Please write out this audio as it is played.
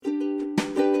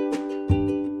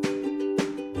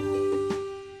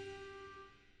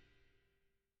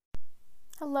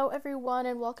Hello, everyone,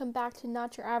 and welcome back to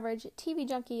Not Your Average TV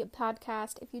Junkie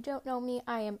podcast. If you don't know me,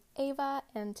 I am Ava,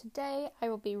 and today I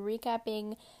will be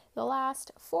recapping the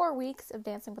last 4 weeks of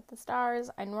Dancing with the Stars.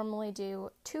 I normally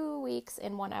do 2 weeks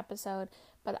in one episode,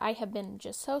 but I have been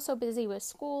just so busy with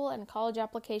school and college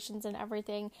applications and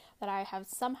everything that I have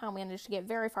somehow managed to get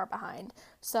very far behind.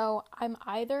 So I'm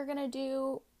either going to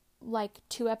do like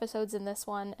 2 episodes in this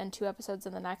one and 2 episodes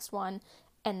in the next one,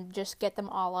 and just get them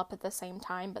all up at the same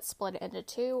time, but split it into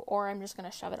 2, or I'm just going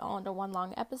to shove it all into one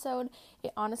long episode.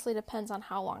 It honestly depends on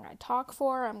how long I talk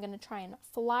for. I'm going to try and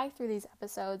fly through these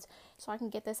episodes so I can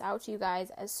get this out to you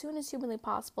guys as soon as humanly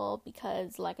possible,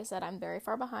 because, like I said, I'm very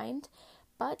far behind.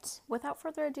 But without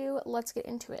further ado, let's get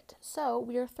into it. So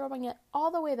we are throwing it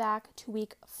all the way back to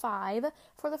week 5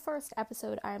 for the first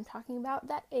episode I am talking about.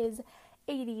 That is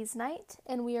 80s Night,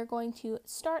 and we are going to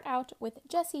start out with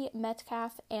Jessie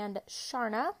Metcalf and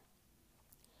Sharna.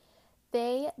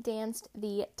 They danced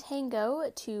the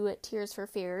tango to Tears for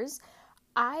Fears.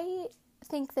 I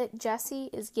think that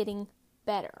Jessie is getting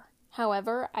better.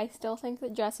 However, I still think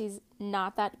that Jessie's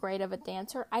not that great of a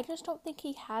dancer. I just don't think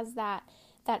he has that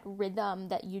rhythm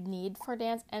that you need for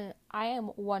dance, and I am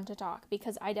one to talk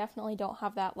because I definitely don't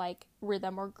have that like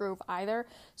rhythm or groove either,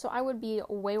 so I would be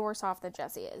way worse off than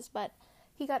Jessie is. But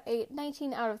he got a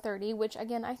 19 out of 30, which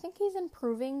again, I think he's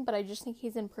improving, but I just think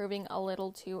he's improving a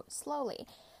little too slowly.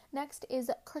 Next is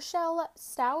Chrishell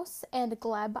Stause and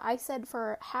Gleb. I said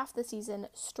for half the season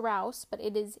Strauss, but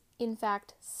it is in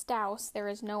fact Stause. There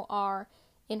is no R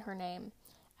in her name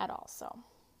at all, so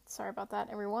sorry about that,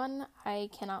 everyone. I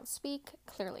cannot speak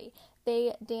clearly.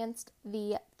 They danced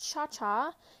the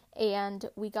cha-cha, and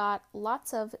we got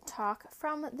lots of talk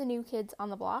from the New Kids on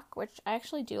the Block, which I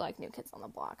actually do like New Kids on the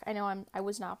Block. I know I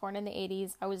was not born in the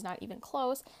 80s. I was not even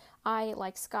close. I,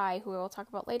 like Sky, who I will talk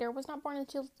about later, was not born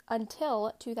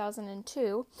until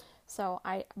 2002.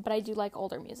 But I do like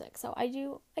older music. So I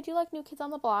do like New Kids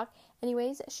on the Block.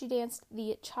 Anyways, she danced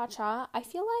the cha-cha. I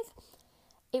feel like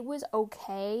it was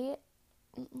okay.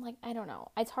 Like, I don't know.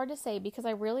 It's hard to say because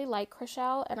I really like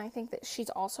Chrishell, and I think that she's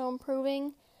also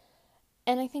improving.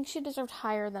 And I think she deserved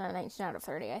higher than a 19 out of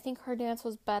 30. I think her dance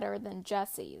was better than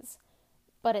Jessie's,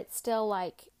 but it's still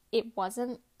like, it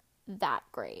wasn't that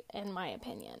great in my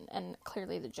opinion, and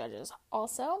clearly the judges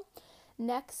also.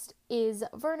 Next is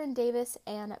Vernon Davis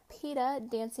and Peta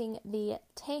dancing the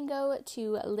tango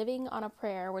to Living on a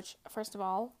Prayer, which, first of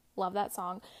all, love that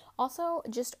song. Also,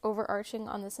 just overarching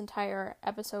on this entire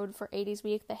episode for 80s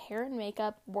Week, the hair and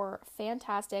makeup were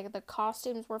fantastic. The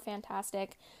costumes were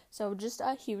fantastic. So just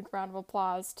a huge round of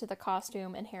applause to the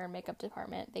costume and hair and makeup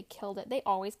department. They killed it. They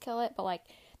always kill it, but like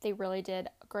they really did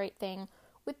a great thing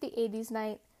with the 80s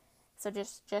Night. So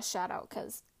just shout out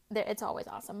because it's always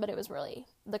awesome. But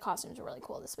the costumes were really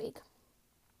cool this week.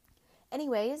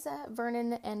 Anyways,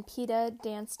 Vernon and Peta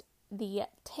danced the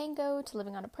tango to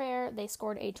Living on a Prayer. They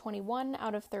scored a 21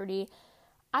 out of 30.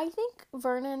 I think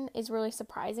Vernon is really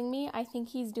surprising me. I think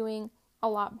he's doing a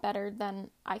lot better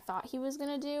than I thought he was going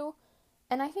to do.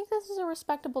 And I think this is a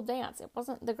respectable dance. It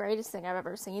wasn't the greatest thing I've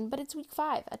ever seen, but it's week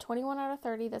 5. A 21 out of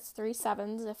 30, that's 3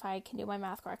 sevens if I can do my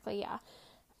math correctly. Yeah.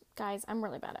 Guys, I'm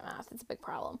really bad at math. It's a big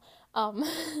problem.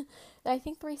 I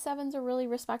think 3 sevens are really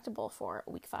respectable for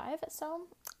week 5, so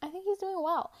I think he's doing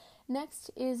well.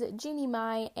 Next is Jeannie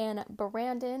Mai and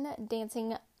Brandon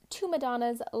dancing to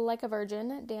Madonna's Like a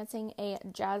Virgin, dancing a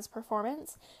jazz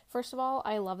performance. First of all,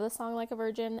 I love the song Like a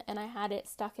Virgin, and I had it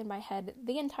stuck in my head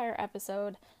the entire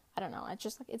episode. I don't know, it's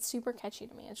just like, it's super catchy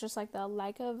to me. It's just like the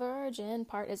Like a Virgin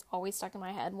part is always stuck in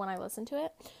my head when I listen to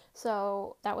it.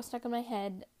 So that was stuck in my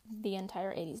head the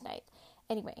entire 80s Night.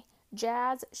 Anyway,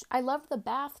 jazz. I loved the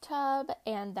bathtub,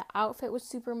 and the outfit was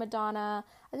super Madonna.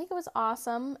 I think it was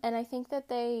awesome, and I think that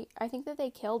they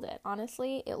killed it.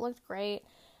 Honestly, it looked great.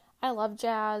 I love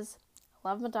jazz. I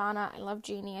love Madonna. I love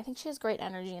Jeannie. I think she has great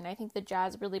energy, and I think the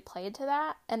jazz really played to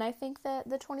that, and I think that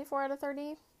the 24 out of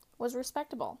 30 was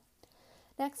respectable.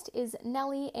 Next is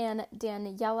Nelly and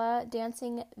Daniela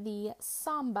dancing the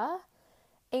samba,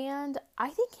 and I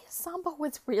think his samba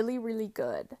was really, really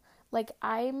good. Like,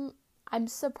 I'm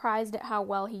surprised at how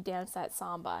well he danced that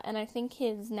samba, and I think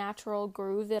his natural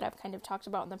groove that I've kind of talked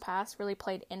about in the past really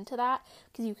played into that,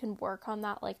 because you can work on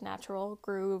that like natural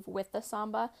groove with the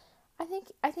samba. I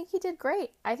think he did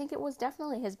great. I think it was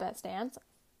definitely his best dance.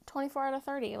 24 out of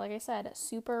 30, like I said,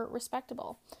 super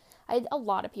respectable. A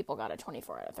lot of people got a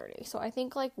 24 out of 30, so I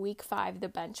think like week 5, the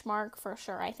benchmark for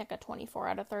sure. I think a 24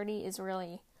 out of 30 is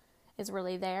really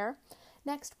there.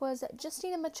 Next was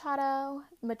Justina Machado.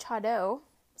 What's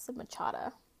a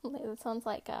Machado? It sounds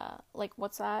like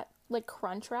what's that? Like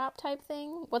crunch wrap type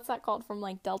thing? What's that called from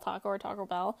like Del Taco or Taco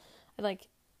Bell?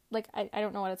 like, I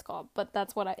don't know what it's called, but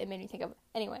that's what it made me think of.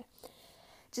 Anyway,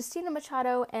 Justina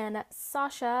Machado and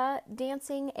Sasha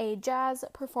dancing a jazz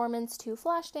performance to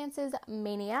Flashdance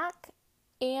Maniac,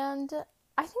 and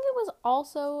I think it was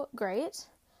also great.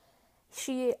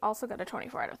 She also got a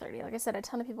 24 out of 30. Like I said, a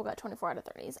ton of people got 24 out of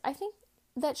 30s. I think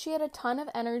that she had a ton of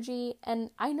energy, and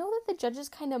I know that the judges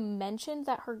kind of mentioned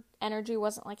that her energy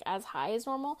wasn't like as high as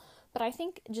normal, but I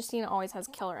think Justina always has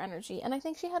killer energy, and I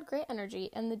think she had great energy.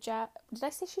 And the jazz, did I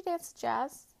say she danced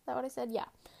jazz? Is that what I said? Yeah.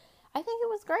 I think it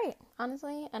was great,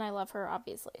 honestly, and I love her,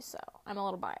 obviously, so I'm a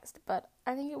little biased, but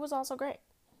I think it was also great.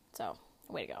 So,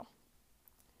 way to go.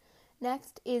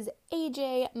 Next is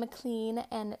AJ McLean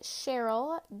and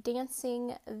Cheryl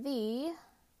dancing the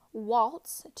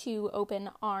waltz to Open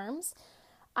Arms.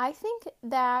 I think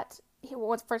that,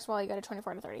 well, first of all, you got a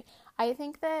 24 to 30. I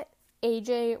think that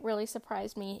AJ really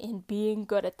surprised me in being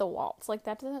good at the waltz. Like,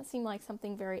 that doesn't seem like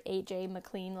something very AJ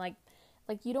McLean. Like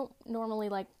you don't normally,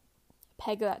 like,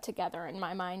 peg that together in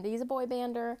my mind. He's a boy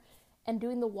bander, and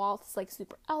doing the waltz is, like,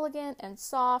 super elegant and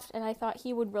soft, and I thought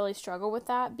he would really struggle with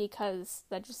that because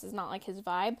that just is not, like, his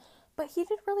vibe. But he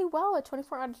did really well. A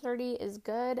 24 out of 30 is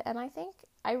good, and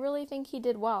I really think he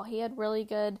did well. He had really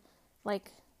good,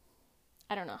 like,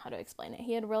 I don't know how to explain it.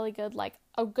 He had really good, like,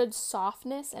 a good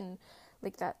softness and,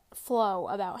 like, that flow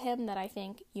about him that I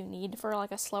think you need for,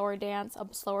 like, a slower dance, a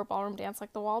slower ballroom dance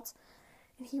like the waltz.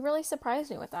 And he really surprised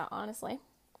me with that, honestly.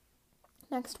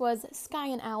 Next was Sky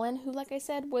and Allen, who, like I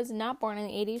said, was not born in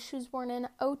the 80s. She was born in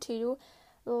 02,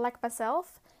 like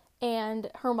myself. And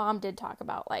her mom did talk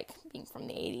about, like, being from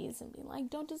the 80s and being like,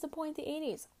 don't disappoint the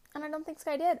 80s. And I don't think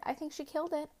Sky did. I think she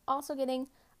killed it, also getting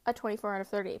a 24 out of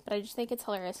 30. But I just think it's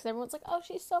hilarious because everyone's like, oh,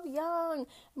 she's so young.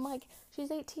 I'm like,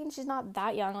 she's 18. She's not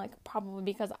that young. Like, probably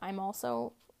because I'm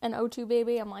also an 02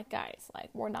 baby. I'm like, guys, like,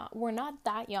 we're not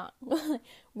that young.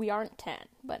 We aren't 10,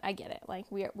 but I get it.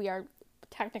 Like, we are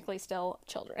technically still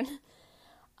children.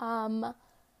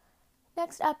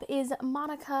 Next up is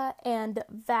Monica and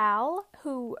Val,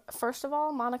 who, first of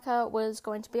all, Monica was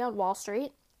going to be on Wall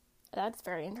Street. That's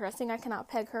very interesting. I cannot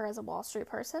peg her as a Wall Street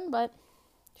person, but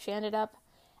she ended up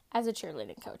as a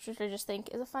cheerleading coach, which I just think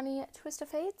is a funny twist of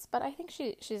fates, but I think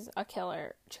she's a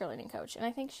killer cheerleading coach, and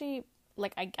I think she,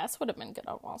 like, I guess would have been good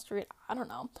on Wall Street. I don't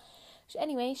know.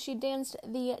 Anyway, she danced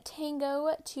the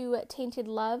tango to Tainted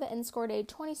Love and scored a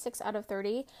 26 out of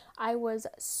 30. I was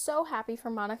so happy for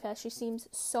Monica. She seems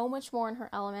so much more in her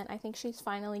element. I think she's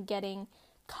finally getting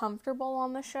comfortable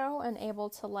on the show and able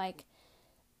to, like,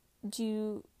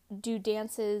 do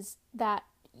dances that,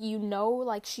 you know,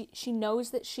 like, she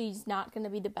knows that she's not going to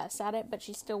be the best at it, but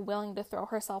she's still willing to throw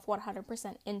herself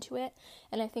 100% into it.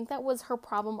 And I think that was her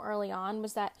problem early on,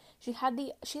 was that she has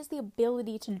the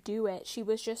ability to do it. She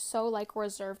was just so, like,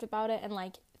 reserved about it and,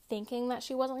 like, thinking that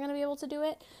she wasn't going to be able to do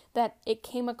it, that it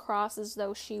came across as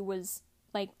though she was,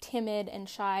 like, timid and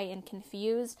shy and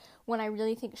confused, when I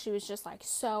really think she was just, like,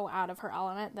 so out of her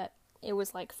element that it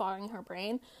was, like, fogging her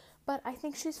brain. But I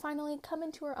think she's finally come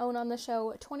into her own on the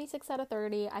show. 26 out of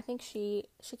 30. I think she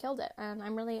killed it, and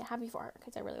I'm really happy for her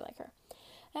because I really like her.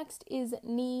 Next is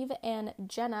Neve and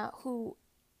Jenna, who,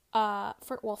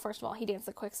 first of all, he danced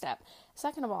the quick step.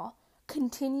 Second of all,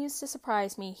 continues to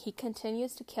surprise me. He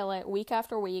continues to kill it week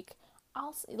after week.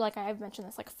 I've mentioned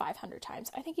this like 500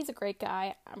 times. I think he's a great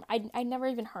guy. I'd never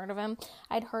even heard of him.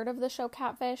 I'd heard of the show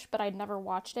Catfish, but I'd never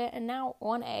watched it. And now,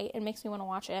 1A, it makes me want to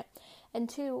watch it. And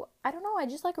 2, I don't know, I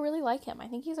just, like, really like him. I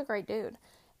think he's a great dude.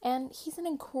 And he's an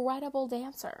incredible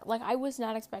dancer. Like, I was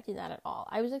not expecting that at all.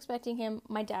 I was expecting him,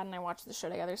 my dad and I watch the show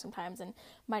together sometimes, and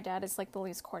my dad is, like, the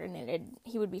least coordinated.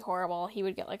 He would be horrible. He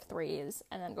would get, like, 3s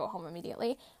and then go home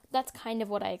immediately. That's kind of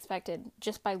what I expected.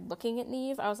 Just by looking at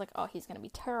Neve, I was like, oh, he's going to be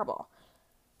terrible.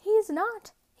 He's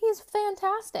not. He's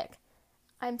fantastic.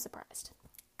 I'm surprised.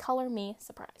 Color me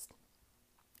surprised.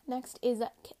 Next is,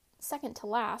 second to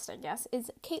last, I guess,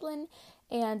 is Caitlin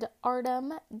and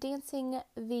Artem dancing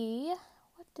the...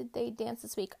 What did they dance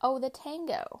this week? Oh, the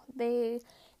tango. They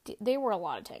were a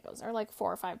lot of tangos. There were like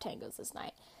 4 or 5 tangos this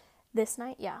night. This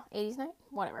night? Yeah. 80s night?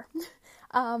 Whatever.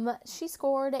 She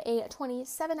scored a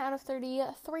 27 out of 30,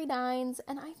 3 nines,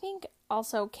 and I think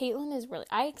also Caitlin is really...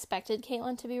 I expected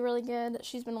Caitlin to be really good.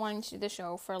 She's been wanting to do the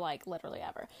show for, like, literally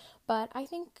ever. But I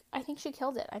think she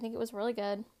killed it. I think it was really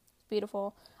good.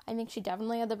 Beautiful. I think she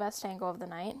definitely had the best tango of the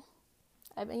night.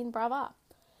 I mean, brava.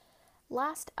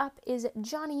 Last up is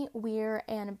Johnny Weir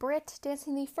and Britt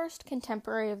dancing the first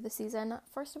contemporary of the season.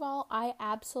 First of all, I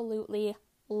absolutely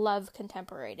love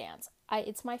contemporary dance.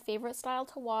 It's my favorite style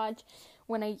to watch.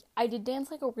 When I did dance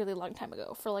like a really long time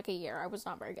ago, for like a year. I was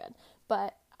not very good,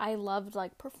 but I loved,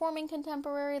 like, performing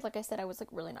contemporary. Like I said, I was, like,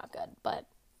 really not good, but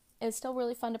It's still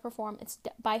really fun to perform. It's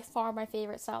by far my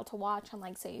favorite style to watch on,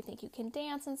 like, Say You Think You Can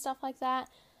Dance and stuff like that.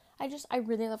 I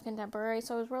really love contemporary,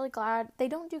 so I was really glad. They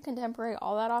don't do contemporary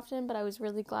all that often, but I was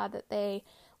really glad that they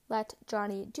let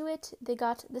Johnny do it. They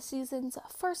got the season's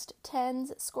first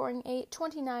 10s, scoring a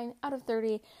 29 out of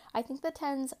 30. I think the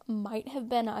 10s might have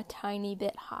been a tiny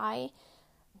bit high,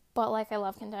 but, like, I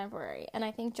love contemporary, and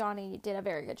I think Johnny did a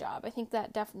very good job. I think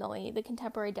that the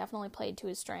contemporary definitely played to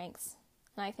his strengths,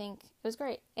 and I think it was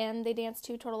great. And they danced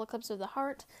to Total Eclipse of the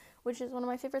Heart, which is one of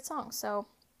my favorite songs, so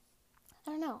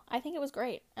I don't know. I think it was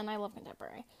great, and I love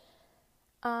contemporary.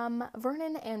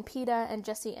 Vernon and Peta and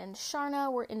Jesse and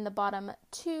Sharna were in the bottom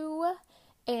 2,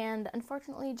 and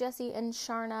unfortunately Jesse and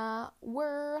Sharna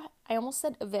were, I almost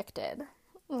said evicted,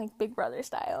 like Big Brother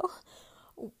style,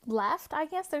 left, I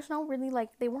guess. There's no really,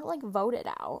 like, they weren't, like, voted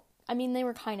out. I mean, they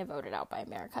were kind of voted out by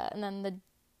America, and then the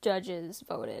judges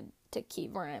voted to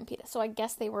keep Vernon and Peta, so I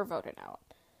guess they were voted out.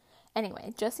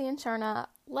 Anyway, Jesse and Sharna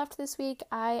left this week.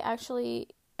 I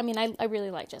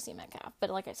really like Jesse Metcalfe, but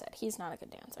like I said, he's not a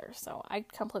good dancer, so I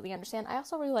completely understand. I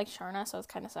also really like Sharna, so I was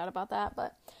kind of sad about that,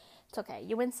 but it's okay.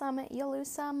 You win some, you lose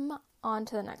some. On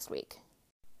to the next week.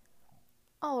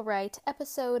 Alright,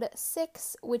 episode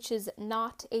 6, which is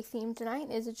not a theme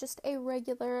tonight, is just a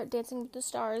regular Dancing with the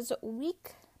Stars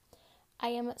week. I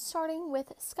am starting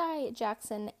with Sky,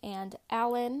 Jackson, and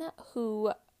Alan,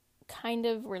 who kind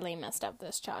of really messed up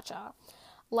this cha-cha.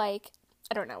 Like,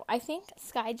 I don't know. I think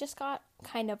Sky just got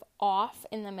kind of off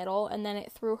in the middle, and then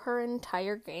it threw her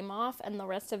entire game off, and the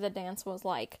rest of the dance was,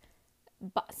 like,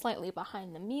 slightly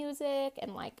behind the music,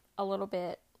 and, like, a little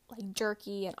bit, like,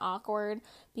 jerky and awkward,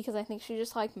 because I think she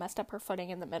just, like, messed up her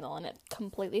footing in the middle, and it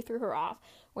completely threw her off,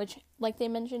 which, like they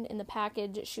mentioned in the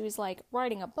package, she was, like,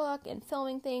 writing a book and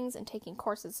filming things and taking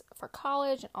courses for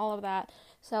college and all of that,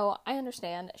 so I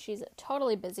understand. She's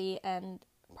totally busy, and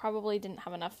probably didn't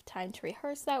have enough time to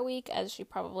rehearse that week as she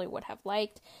probably would have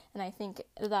liked, and I think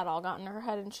that all got in her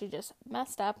head and she just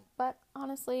messed up. But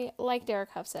honestly, like Derek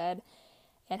Huff said,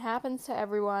 it happens to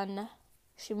everyone.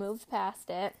 She moved past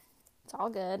it. It's all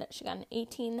good. She got an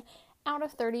 18 out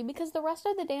of 30 because the rest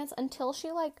of the dance, until she,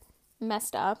 like,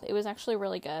 messed up, it was actually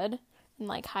really good and,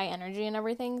 like, high energy and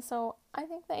everything, so I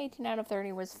think the 18 out of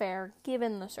 30 was fair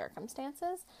given the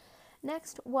circumstances.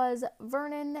 Next was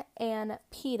Vernon and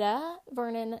Peta.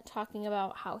 Vernon talking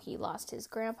about how he lost his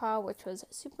grandpa, which was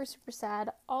super, super sad.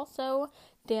 Also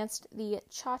danced the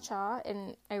cha-cha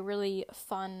in a really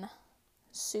fun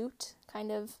suit,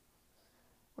 kind of,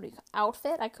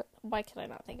 outfit? Why could I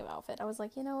not think of outfit? I was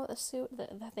like, the suit, the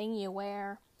thing you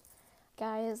wear.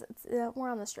 Guys, we're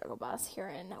on the struggle bus here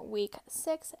in week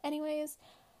 6. Anyways,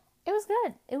 it was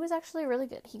good. It was actually really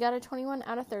good. He got a 21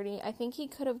 out of 30. I think he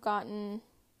could have gotten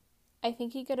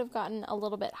a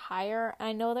little bit higher.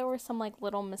 I know there were some, like,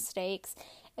 little mistakes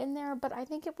in there, but I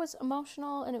think it was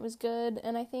emotional and it was good,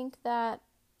 and I think that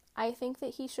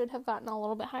he should have gotten a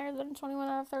little bit higher than 21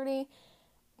 out of 30,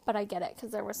 but I get it,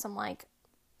 because there was some, like,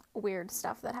 weird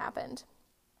stuff that happened.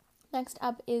 Next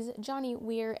up is Johnny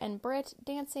Weir and Britt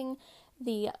dancing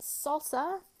the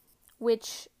salsa,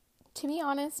 which, to be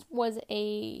honest, was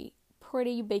a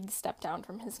pretty big step down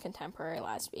from his contemporary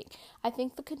last week. I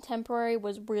think the contemporary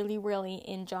was really, really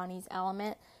in Johnny's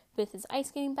element with his ice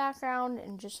skating background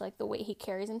and just, like, the way he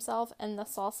carries himself, and the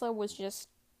salsa was just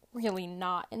really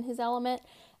not in his element,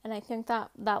 and I think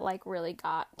that like, really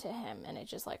got to him, and it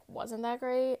just, like, wasn't that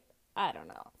great. I don't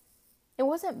know. It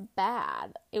wasn't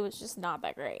bad. It was just not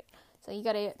that great. So you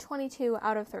got a 22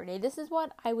 out of 30. This is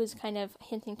what I was kind of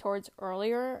hinting towards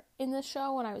earlier in the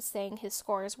show when I was saying he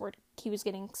was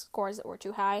getting scores that were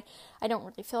too high. I don't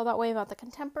really feel that way about the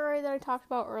contemporary that I talked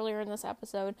about earlier in this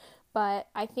episode, but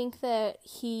I think that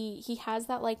he has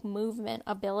that, like, movement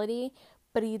ability,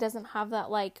 but he doesn't have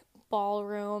that, like,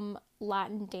 ballroom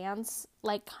Latin dance,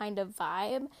 like, kind of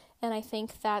vibe, and I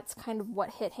think that's kind of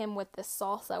what hit him with the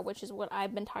salsa, which is what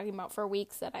I've been talking about for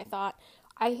weeks, that I thought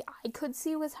I could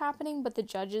see was happening, but the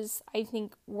judges, I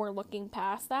think, were looking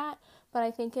past that. But I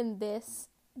think in this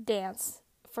dance,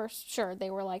 for sure,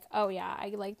 they were like, oh yeah,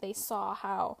 they saw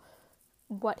how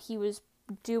what he was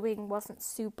doing wasn't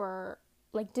super,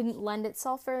 like, didn't lend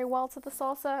itself very well to the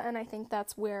salsa, and I think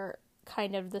that's where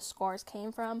kind of the scores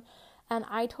came from, and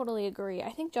I totally agree. I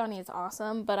think Johnny is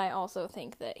awesome, but I also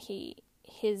think that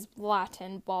his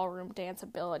Latin ballroom dance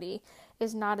ability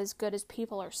is not as good as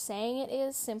people are saying it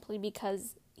is, simply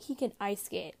because he can ice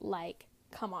skate, like,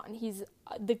 come on, he's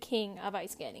the king of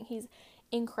ice skating, he's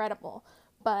incredible,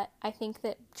 But I think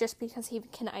that just because he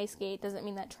can ice skate doesn't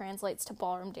mean that translates to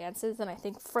ballroom dances. And I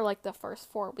think for like the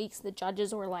first 4 weeks, the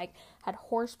judges were like, had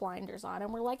horse blinders on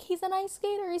and were like, he's an ice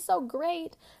skater, he's so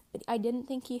great. But I didn't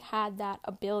think he had that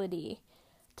ability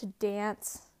to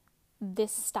dance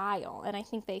this style. And I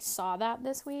think they saw that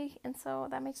this week. And so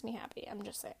that makes me happy. I'm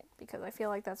just saying, because I feel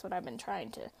like that's what I've been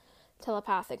trying to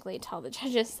telepathically tell the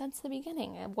judges since the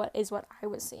beginning, and what I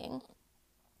was seeing,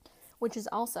 which is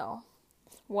also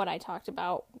what I talked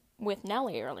about with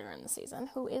Nelly earlier in the season,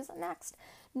 who is next.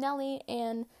 Nelly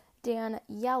and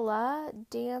Daniela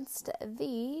danced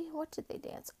what did they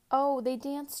dance? Oh, they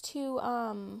danced to,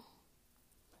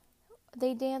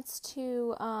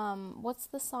 what's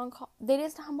the song called? They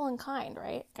danced to Humble and Kind,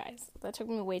 right? Guys, that took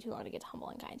me way too long to get to Humble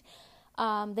and Kind.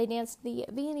 They danced the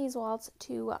Viennese Waltz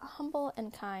to Humble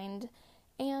and Kind,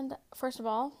 and first of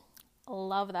all,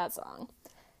 love that song.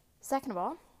 Second of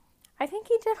all, I think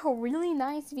he did a really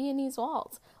nice Viennese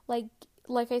waltz.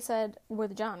 Like I said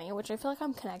with Johnny, which I feel like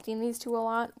I'm connecting these two a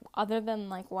lot, other than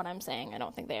like what I'm saying. I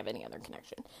don't think they have any other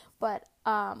connection. But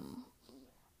I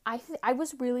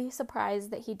was really surprised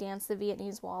that he danced the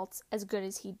Viennese waltz as good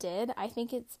as he did. I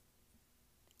think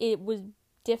it was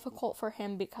difficult for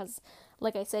him because,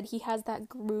 like I said, he has that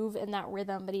groove and that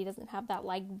rhythm, but he doesn't have that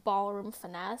like ballroom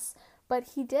finesse.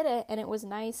 But he did it, and it was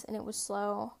nice, and it was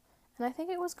slow, and I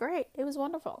think it was great. It was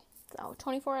wonderful. So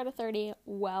 24 out of 30,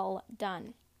 well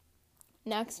done.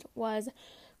 Next was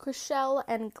Chrishell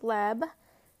and Gleb.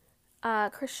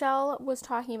 Chrishell was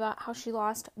talking about how she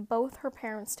lost both her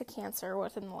parents to cancer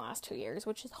within the last 2 years,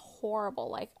 which is horrible.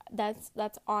 Like,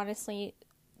 that's honestly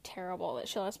terrible that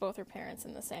she lost both her parents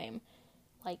in the same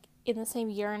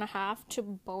year and a half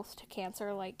to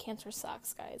cancer. Like, cancer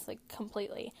sucks, guys, like,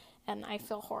 completely. And I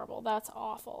feel horrible. That's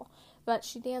awful. But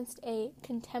she danced a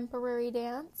contemporary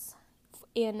dance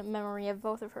in memory of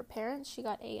both of her parents. She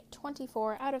got a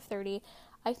 24 out of 30.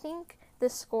 I think the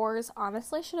scores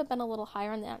honestly should have been a little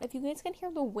higher on that. If you guys can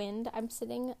hear the wind, I'm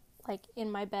sitting like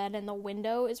in my bed and the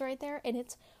window is right there, and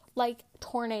it's like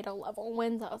tornado level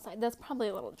winds outside. That's probably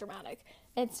a little dramatic.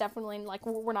 It's definitely like,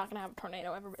 we're not gonna have a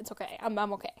tornado ever. It's okay. I'm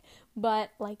okay. But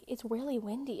like, it's really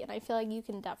windy, and I feel like you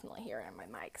can definitely hear it in my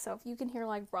mic. So if you can hear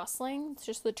like rustling, it's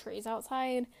just the trees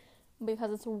outside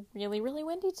because it's really, really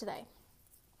windy today.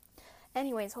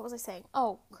 Anyways, what was I saying?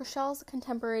 Oh, Chrishell's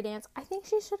contemporary dance. I think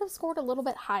she should have scored a little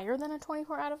bit higher than a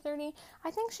 24 out of 30.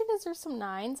 I think she deserves some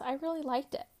 9s. I really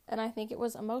liked it. And I think it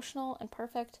was emotional and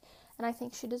perfect. And I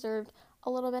think she deserved a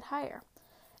little bit higher.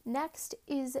 Next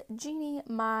is Jeannie,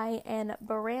 Mai, and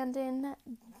Brandon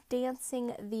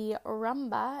dancing the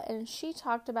rumba. And she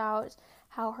talked about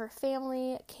how her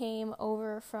family came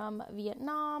over from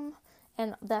Vietnam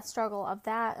and the struggle of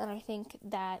that. And I think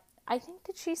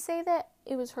did she say that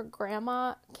it was her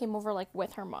grandma came over like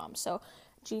with her mom? So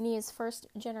Jeannie is first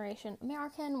generation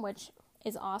American, which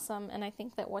is awesome, and I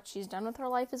think that what she's done with her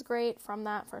life is great from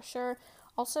that for sure.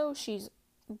 Also, she's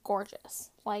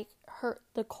gorgeous. Like her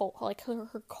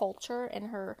culture and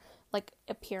her like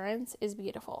appearance is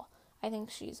beautiful. I think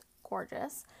she's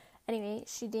gorgeous. Anyway,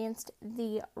 she danced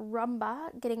the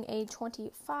rumba, getting a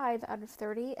 25 out of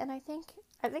 30, and I think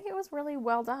it was really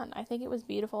well done. I think it was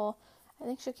beautiful. I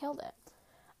think she killed it.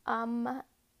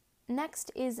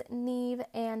 Next is Neve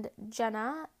and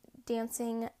Jenna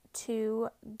dancing to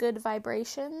Good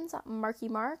Vibrations, Marky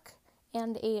Mark,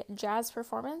 and a jazz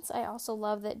performance. I also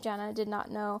love that Jenna did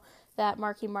not know that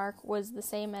Marky Mark was the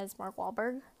same as Mark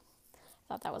Wahlberg.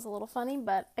 Thought that was a little funny,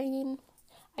 but I mean,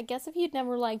 I guess if you'd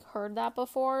never like heard that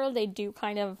before, they do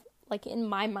kind of, like in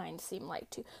my mind, seem like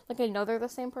two. Like I know they're the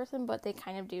same person, but they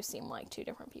kind of do seem like two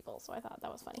different people, so I thought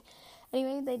that was funny.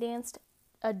 Anyway, they danced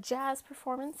a jazz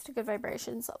performance to Good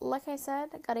Vibrations. Like I said,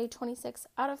 got a 26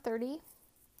 out of 30.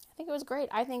 I think it was great.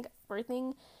 I think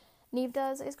everything Neve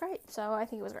does is great, so I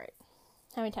think it was great.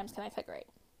 How many times can I say great?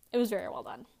 It was very well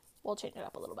done. We'll change it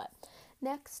up a little bit.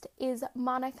 Next is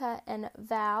Monica and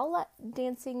Val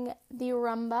dancing the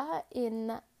rumba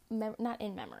not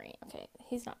in memory. Okay,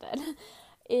 he's not dead.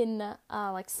 In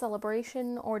like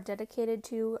celebration or dedicated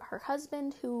to her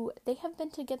husband, who they have been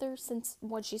together since,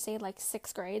 what'd she say, like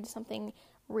 6th grade, something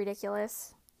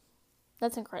ridiculous.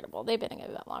 That's incredible. They've been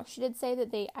together that long. She did say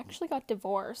that they actually got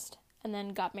divorced and then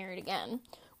got married again,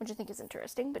 which I think is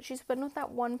interesting, but she's been with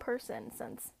that one person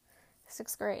since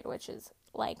 6th grade, which is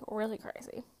like really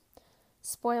crazy.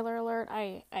 Spoiler alert,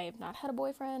 I have not had a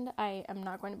boyfriend. I am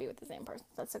not going to be with the same person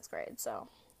since 6th grade, so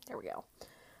there we go.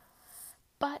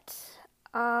 But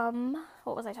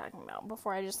what was I talking about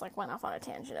before I just like went off on a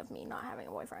tangent of me not having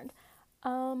a boyfriend?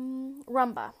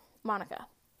 Rumba, Monica,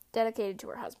 dedicated to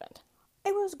her husband.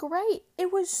 It was great.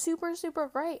 It was super, super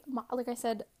great. Like I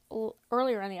said,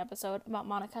 earlier in the episode about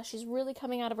Monica. She's really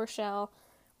coming out of her shell,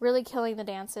 really killing the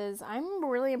dances. I'm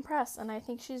really impressed, and I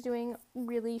think she's doing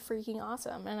really freaking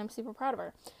awesome, and I'm super proud of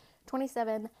her.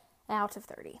 27 out of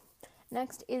 30.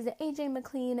 Next is AJ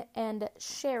McLean and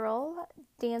Cheryl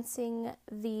dancing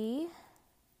the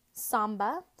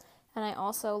samba, and I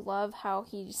also love how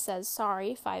he says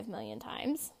sorry 5 million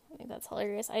times. I think that's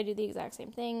hilarious. I do the exact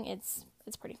same thing. It's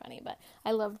pretty funny, but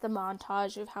I loved the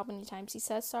montage of how many times he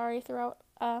says sorry throughout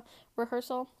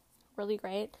rehearsal. Really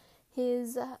great.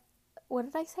 His what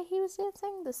did I say he was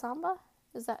dancing? The samba?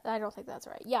 I don't think that's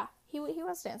right. Yeah, he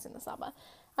was dancing the samba.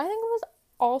 I think it was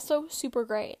also super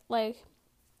great. Like,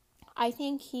 I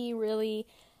think he really,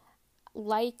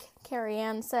 like Carrie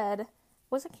Ann said,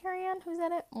 was it Carrie Ann who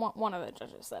said it? One of the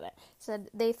judges said it. Said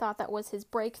they thought that was his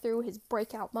breakthrough, his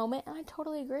breakout moment, and I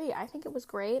totally agree. I think it was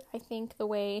great. I think the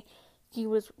way he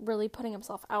was really putting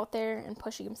himself out there and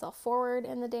pushing himself forward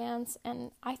in the dance,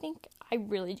 and I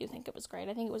really do think it was great.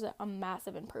 I think it was a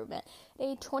massive improvement.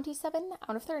 A 27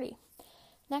 out of 30.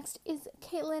 Next is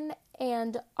Caitlin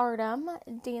and Artem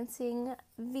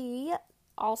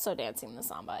also dancing the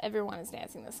samba. Everyone is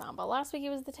dancing the samba. Last week it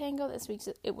was the tango, this week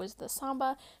it was the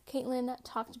samba. Caitlin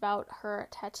talked about her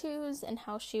tattoos and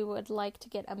how she would like to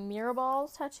get a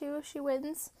Mirrorball tattoo if she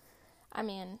wins. I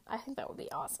mean, I think that would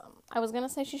be awesome. I was gonna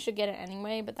say she should get it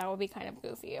anyway, but that would be kind of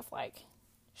goofy if, like,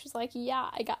 she's like, yeah,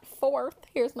 I got 4th,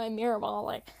 here's my Mirrorball.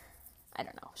 Like, I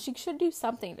don't know. She should do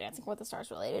something Dancing with the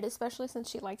Stars related, especially since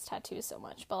she likes tattoos so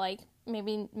much. But, like,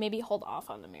 maybe hold off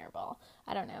on the Mirrorball.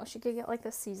 I don't know. She could get, like,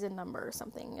 the season number or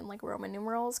something in, like, Roman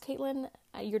numerals. Caitlin,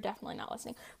 you're definitely not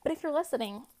listening. But if you're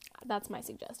listening, that's my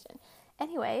suggestion.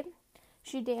 Anyway,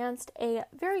 she danced a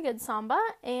very good samba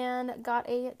and got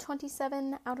a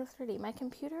 27 out of 30. My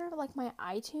computer, like, my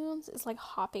iTunes is, like,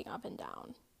 hopping up and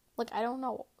down. Like, I don't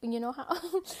know, you know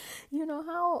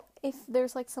how if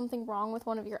there's, like, something wrong with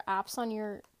one of your apps on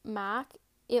your Mac,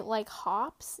 it, like,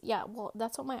 hops? Yeah, well,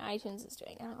 that's what my iTunes is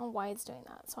doing. I don't know why it's doing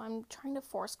that. So I'm trying to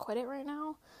force quit it right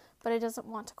now, but it doesn't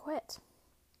want to quit.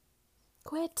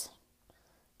 Quit.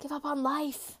 Give up on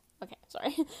life. Okay,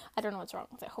 sorry. I don't know what's wrong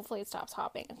with it. Hopefully it stops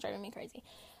hopping. It's driving me crazy.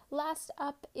 Last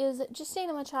up is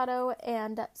Justina Machado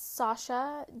and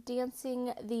Sasha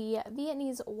dancing the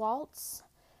Vietnamese waltz.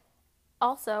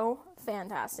 Also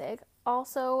fantastic.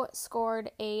 Also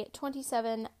scored a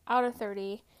 27 out of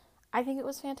 30. I think it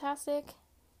was fantastic.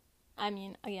 I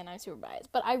mean, again, I'm super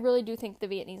biased, but I really do think the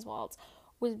Vietnamese waltz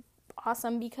was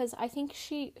awesome because I think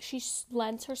she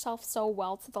lends herself so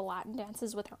well to the Latin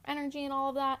dances with her energy and all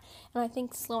of that. And I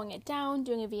think slowing it down,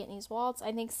 doing a Vietnamese waltz,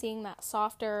 I think seeing that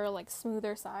softer, like,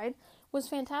 smoother side was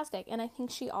fantastic. And I think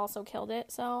she also killed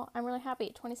it. So I'm really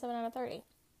happy. 27 out of 30.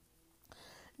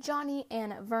 Johnny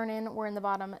and Vernon were in the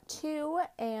bottom 2,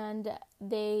 and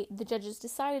the judges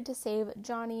decided to save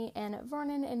Johnny and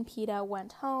Vernon, and Peta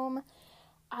went home.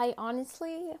 I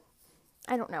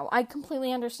don't know. I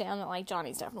completely understand that, like,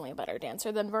 Johnny's definitely a better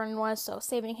dancer than Vernon was, so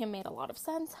saving him made a lot of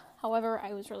sense. However,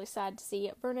 I was really sad to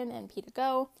see Vernon and Peta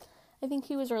go. I think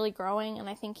he was really growing, and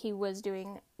I think he was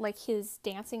doing, like, his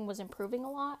dancing was improving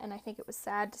a lot, and I think it was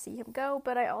sad to see him go,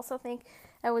 but I also think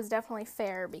that was definitely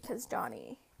fair because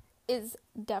Johnny is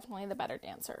definitely the better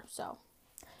dancer. So,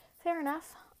 fair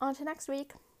enough. On to next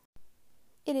week.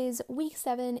 It is week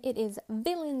 7. It is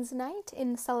Villains Night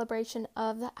in celebration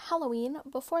of Halloween.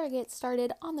 Before I get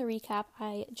started on the recap,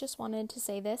 I just wanted to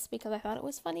say this because I thought it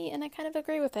was funny and I kind of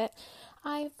agree with it.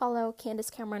 I follow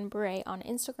Candace Cameron Bure on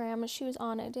Instagram. She was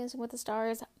on Dancing with the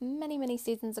Stars many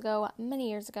seasons ago, many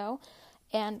years ago,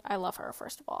 and I love her,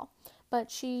 first of all. But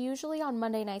she usually on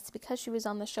Monday nights, because she was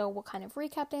on the show, will kind of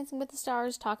recap Dancing with the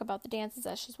Stars, talk about the dances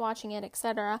as she's watching it,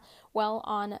 etc. Well,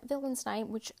 on Villains Night,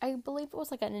 which I believe it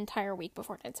was like an entire week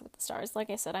before Dancing with the Stars. Like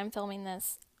I said, I'm filming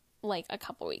this like a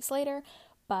couple weeks later,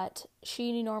 but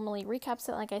she normally recaps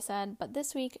it, like I said. But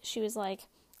this week, she was like,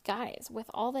 guys, with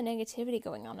all the negativity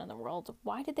going on in the world,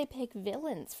 why did they pick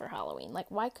villains for Halloween?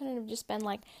 Like, why couldn't it have just been,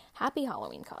 like, happy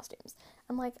Halloween costumes?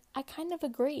 I'm like, I kind of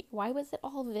agree. Why was it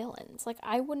all villains? Like,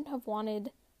 I wouldn't have wanted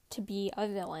to be a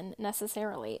villain,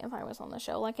 necessarily, if I was on the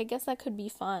show. Like, I guess that could be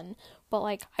fun, but,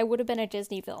 like, I would have been a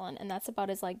Disney villain, and that's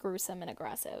about as, like, gruesome and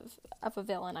aggressive of a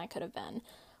villain I could have been,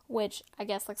 which I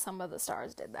guess, like, some of the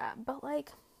stars did that, but,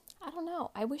 like, I don't know.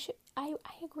 I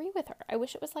agree with her. I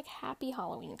wish it was, like, happy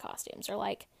Halloween costumes, or,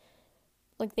 like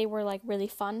they were, like, really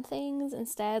fun things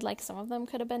instead. Like, some of them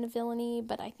could have been villainy,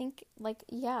 but I think, like,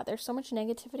 yeah, there's so much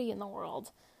negativity in the world.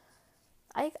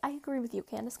 I agree with you,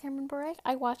 Candace Cameron Bure.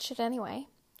 I watched it anyway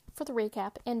for the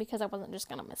recap, and because I wasn't just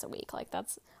gonna miss a week. Like,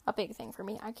 that's a big thing for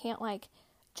me. I can't, like,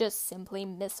 just simply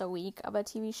miss a week of a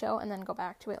TV show and then go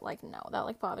back to it. Like, no, that,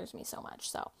 like, bothers me so much.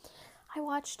 So I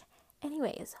watched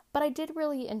anyways. But I did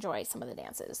really enjoy some of the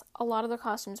dances. A lot of the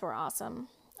costumes were awesome.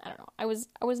 I don't know. I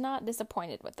was not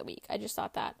disappointed with the week. I just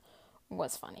thought that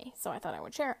was funny, so I thought I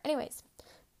would share. Anyways,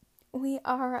 we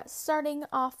are starting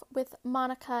off with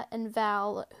Monica and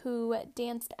Val, who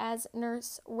danced as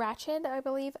Nurse Ratched, I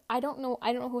believe. I don't know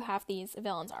who half these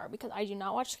villains are, because I do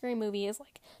not watch scary movies,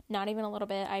 like, not even a little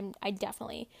bit. I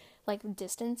definitely, like,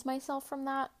 distance myself from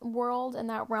that world and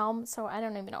that realm, so I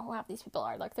don't even know who half these people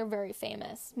are. Like, they're very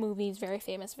famous movies, very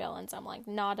famous villains. I'm like,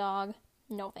 nah, dog,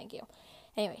 no thank you.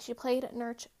 Anyway, she played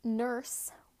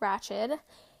Nurse Ratched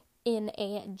in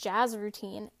a jazz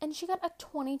routine, and she got a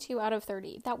 22 out of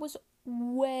 30. That was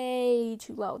way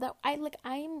too low.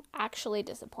 I'm actually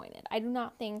disappointed. I do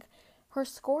not think her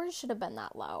scores should have been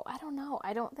that low. I don't know.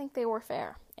 I don't think they were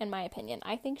fair, in my opinion.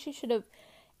 I think she should have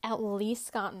at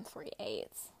least gotten 3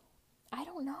 8s. I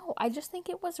don't know. I just think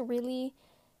it was really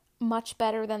much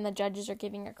better than the judges are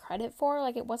giving her credit for.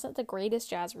 Like, it wasn't the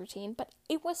greatest jazz routine, but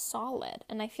it was solid,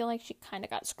 and I feel like she kind of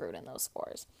got screwed in those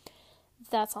scores.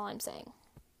 That's all I'm saying.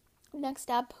 Next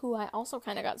up, who I also thought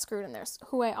kind of got screwed in their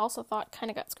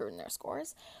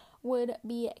scores, would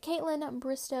be Caitlin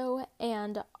Bristow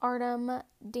and Artem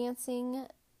dancing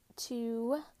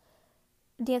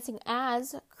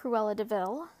as Cruella de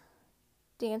Vil.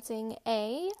 I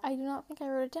do not think I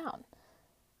wrote it down.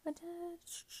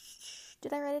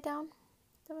 Did I write it down?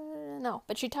 No,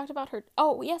 but she talked about her.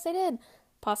 Oh, yes, I did.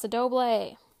 Paso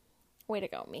Doble. Way to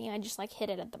go, me. I just, hit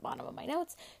it at the bottom of my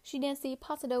notes. She danced the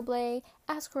Paso Doble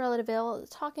as Cruella de Vil,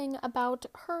 talking about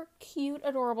her cute,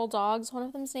 adorable dogs. One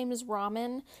of them's name is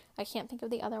Ramen. I can't think of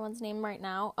the other one's name right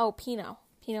now. Oh, Pino.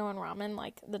 Pino and Ramen,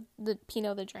 like the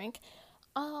Pino the drink.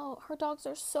 Oh, her dogs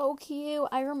are so cute.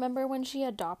 I remember when she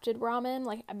adopted Ramen.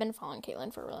 Like, I've been following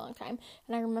Caitlin for a really long time,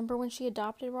 and I remember when she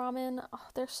adopted Ramen. Oh,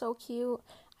 they're so cute.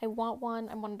 I want one.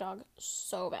 I want a dog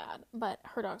so bad, but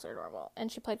her dogs are adorable. And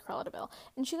she played Cruella de Vil,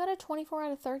 and she got a 24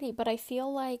 out of 30. But I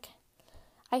feel like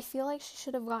she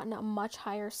should have gotten a much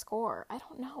higher score. I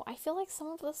don't know. I feel like some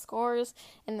of the scores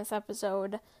in this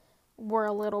episode were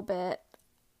a little bit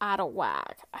out of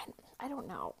whack. I don't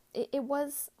know. It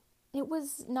was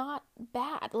not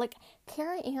bad. Like,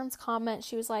 Carrie Ann's comment,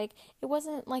 she was like, it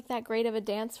wasn't, that great of a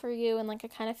dance for you, and, I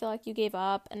kind of feel like you gave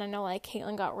up. And I know,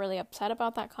 Caitlin got really upset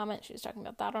about that comment. She was talking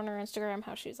about that on her Instagram,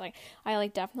 how she was like, I,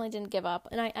 definitely didn't give up.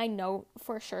 And I know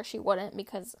for sure she wouldn't,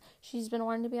 because she's been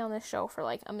wanting to be on this show for,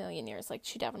 a million years.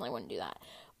 She definitely wouldn't do that.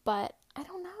 But, I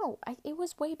don't know. It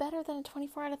was way better than a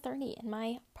 24 out of 30, in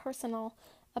my personal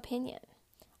opinion.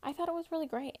 I thought it was really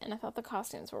great, and I thought the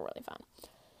costumes were really fun.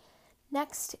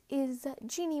 Next is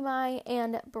Jeannie Mai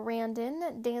and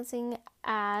Brandon dancing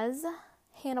as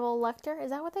Hannibal Lecter.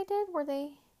 Is that what they did? Were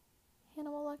they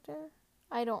Hannibal Lecter?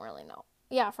 I don't really know.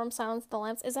 Yeah, from Silence of the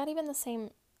Lambs. Is that even the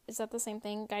same? Is that the same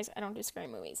thing? Guys, I don't do scary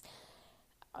movies.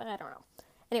 I don't know.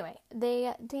 Anyway,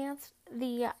 they danced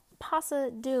the Paso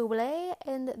Doble,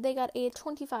 and they got a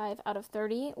 25 out of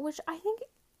 30, which I think,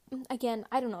 again,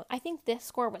 I don't know. I think this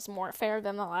score was more fair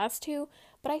than the last two,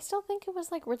 but I still think it was,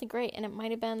 really great, and it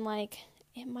might have been,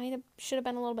 should have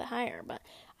been a little bit higher, but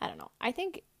I don't know. I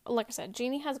think, like I said,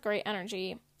 Jeannie has great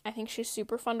energy. I think she's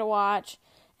super fun to watch,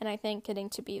 and I think getting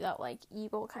to be that,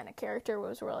 evil kind of character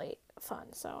was really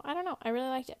fun, so I don't know. I really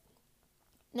liked it.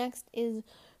 Next is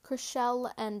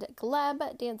Chrishell and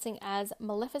Gleb dancing as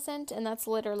Maleficent, and that's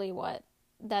literally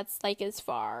that's as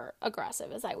far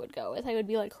aggressive as I would go. As I would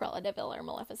be like Cruella de Vil or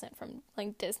Maleficent from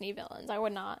Disney villains. I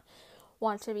would not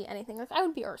want to be anything I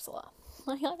would be Ursula.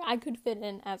 I could fit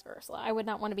in as Ursula. I would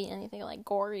not want to be anything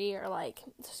gory or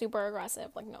super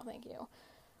aggressive. No, thank you.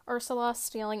 Ursula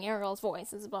stealing Ariel's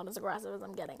voice is about as aggressive as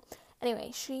I'm getting.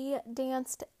 Anyway, she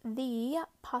danced the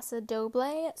Paso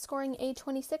Doble, scoring a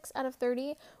 26 out of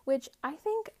 30, which I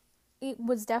think it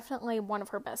was definitely one of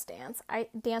her best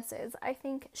dances. I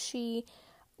think she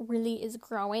really is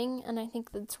growing, and I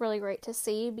think that's really great to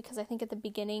see, because I think at the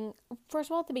beginning,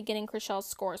 Chrishell's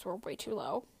scores were way too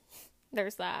low.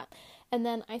 There's that. And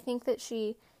then I think that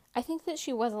she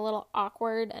was a little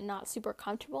awkward and not super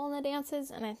comfortable in the dances,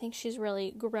 and I think she's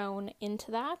really grown into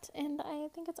that, and I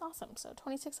think it's awesome. So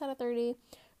 26 out of 30,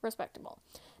 respectable.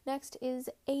 Next is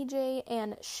AJ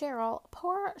and Cheryl.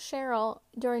 Poor Cheryl,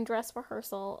 during dress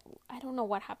rehearsal, I don't know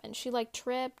what happened. She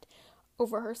tripped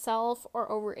over herself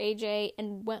or over AJ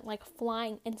and went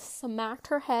flying and smacked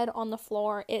her head on the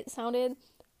floor. It sounded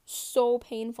so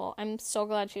painful. I'm so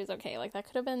glad she was okay. That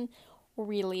could have been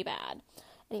really bad.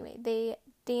 Anyway, they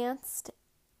danced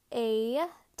a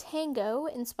tango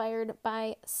inspired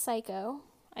by Psycho.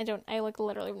 I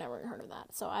literally have never heard of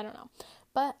that, so I don't know.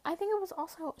 But I think it was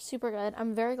also super good.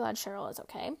 I'm very glad Cheryl is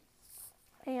okay.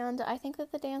 And I think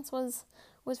that the dance was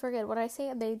very good. Would I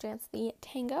say they danced the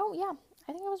tango? Yeah,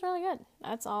 I think it was really good.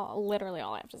 That's literally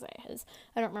all I have to say, is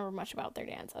I don't remember much about their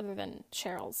dance other than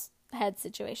Cheryl's head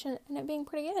situation and it being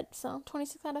pretty good. So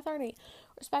 26 out of 30.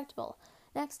 Respectable.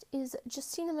 Next is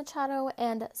Justina Machado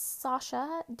and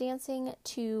Sasha dancing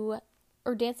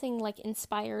like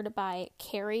inspired by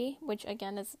Carrie, which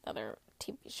again is another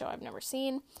TV show I've never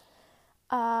seen.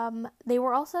 They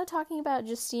were also talking about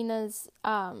Justina's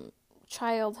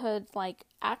childhood like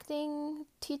acting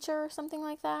teacher or something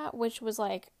like that, which was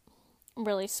like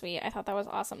really sweet. I thought that was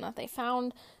awesome that they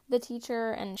found the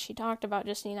teacher and she talked about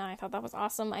Justina. I thought that was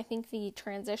awesome. I think the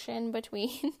transition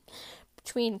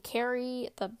between Carrie,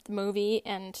 the movie,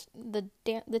 and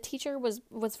the teacher was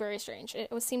very strange. It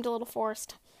seemed a little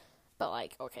forced, but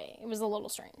like, okay, it was a little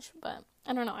strange. But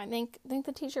I don't know. I think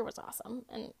the teacher was awesome,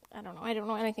 and I don't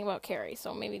know anything about Carrie,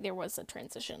 so maybe there was a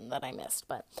transition that I missed.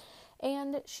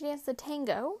 And she danced the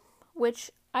tango,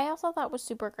 which I also thought was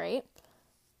super great.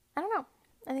 I don't know.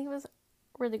 I think it was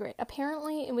really great.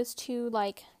 Apparently, it was too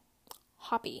like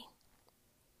hoppy,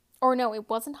 or no, it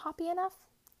wasn't hoppy enough.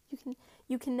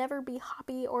 You can never be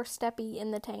hoppy or steppy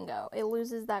in the tango. It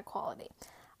loses that quality.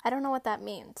 I don't know what that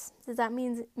means. Does that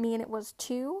mean it was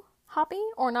too hoppy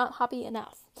or not hoppy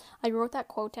enough? I wrote that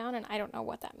quote down and I don't know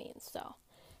what that means. So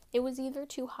it was either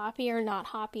too hoppy or not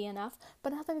hoppy enough.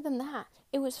 But other than that,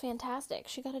 it was fantastic.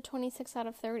 She got a 26 out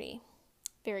of 30.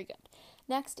 Very good.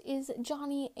 Next is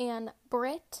Johnny and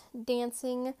Britt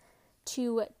dancing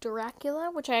to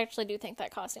Dracula, which I actually do think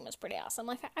that costume was pretty awesome.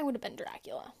 Like, I would have been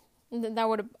Dracula. That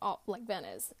would have been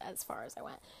as far as I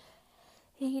went.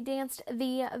 He danced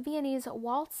the Viennese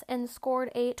waltz and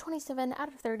scored a 27 out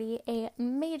of 30, a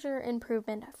major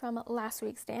improvement from last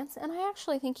week's dance. And I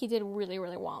actually think he did really,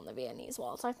 really well in the Viennese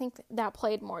waltz. I think that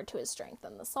played more to his strength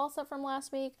than the salsa from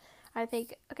last week. I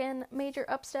think, again, major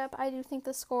upstep. I do think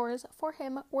the scores for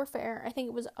him were fair. I think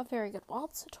it was a very good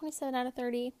waltz, 27 out of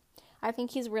 30. I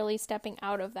think he's really stepping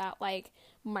out of that, like,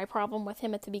 my problem with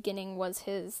him at the beginning was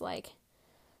his, like,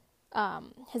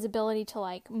 his ability to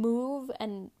like move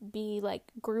and be like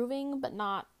grooving but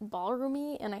not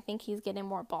ballroomy, and I think he's getting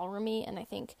more ballroomy, and I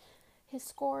think his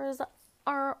scores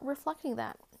are reflecting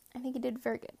that. I think he did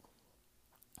very good.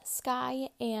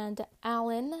 Sky and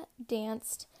Alan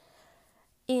danced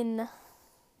in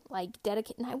like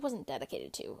I wasn't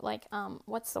dedicated to, like,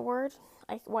 what's the word?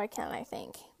 Why can't I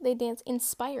think? They danced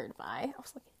inspired by. I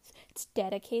was like, it's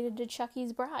dedicated to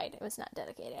Chucky's Bride. It was not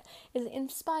dedicated. It is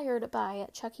inspired by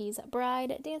Chucky's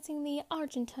Bride, dancing the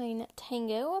Argentine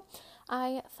tango.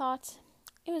 I thought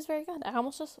it was very good. I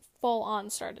almost just full on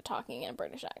started talking in a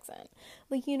British accent.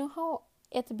 Like, you know how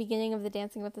at the beginning of the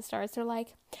Dancing with the Stars, they're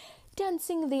like,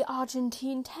 dancing the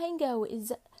Argentine tango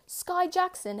is Sky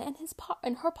Jackson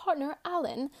and her partner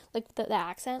Alan. Like the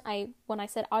accent, when I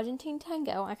said Argentine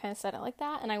tango, I kind of said it like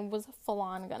that, and I was full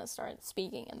on gonna start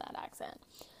speaking in that accent.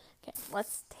 Okay,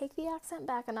 let's take the accent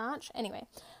back a notch. Anyway,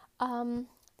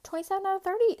 27 out of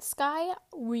 30. Sky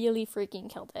really freaking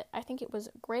killed it. I think it was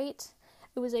great.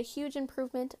 It was a huge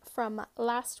improvement from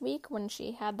last week when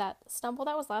she had that stumble.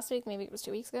 That was last week. Maybe it was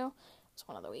 2 weeks ago. It was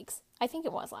one of the weeks. I think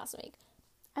it was last week.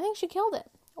 I think she killed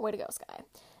it. Way to go, Sky.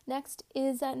 Next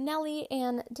is Nellie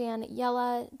and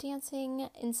Daniela dancing,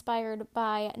 inspired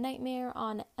by Nightmare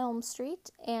on Elm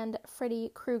Street and Freddy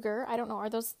Krueger. I don't know, are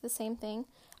those the same thing?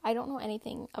 I don't know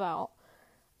anything about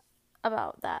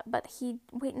that, but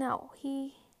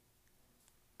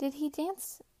did he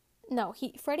dance? No,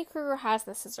 Freddy Krueger has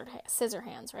the scissor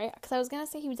hands, right? Because I was going to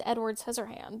say he was Edward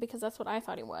Scissorhand, because that's what I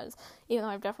thought he was, even though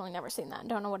I've definitely never seen that.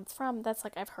 Don't know what it's from. That's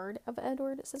like, I've heard of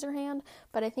Edward Scissorhand,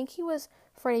 but I think he was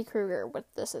Freddy Krueger with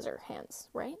the scissor hands,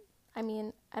 right? I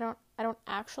mean, I don't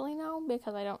actually know,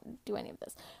 because I don't do any of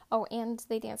this. Oh, and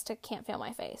they danced to Can't Feel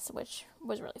My Face, which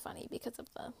was really funny because of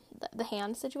the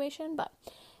hand situation. But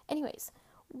anyways,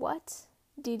 what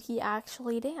did he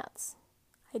actually dance?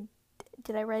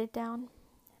 Did I write it down?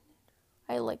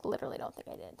 I literally don't think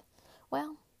I did.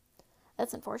 Well,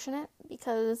 that's unfortunate,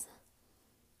 because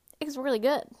it was really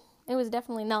good. It was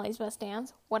definitely Nellie's best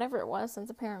dance, whatever it was, since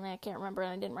apparently I can't remember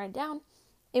and I didn't write it down.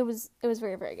 It was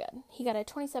very, very good. He got a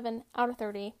 27 out of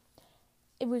 30.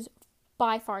 It was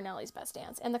by far Nellie's best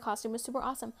dance, and the costume was super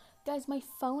awesome. Guys, my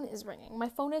phone is ringing. My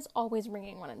phone is always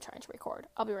ringing when I'm trying to record.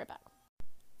 I'll be right back.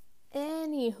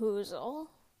 Anyhoozle,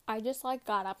 I just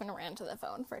got up and ran to the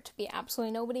phone for it to be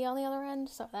absolutely nobody on the other end,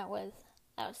 so that was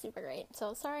super great.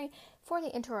 So sorry for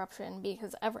the interruption,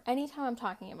 because anytime I'm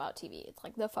talking about TV, it's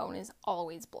like the phone is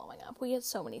always blowing up. We get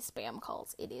so many spam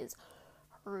calls. It is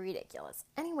ridiculous.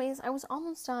 Anyways, I was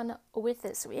almost done with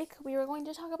this week. We were going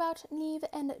to talk about Neve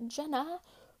and Jenna,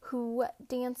 who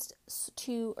danced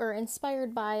to, or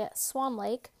inspired by Swan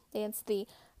Lake, danced the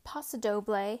Paso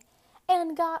Doble,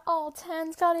 and got all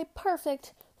 10s, got a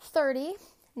perfect 30.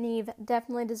 Neve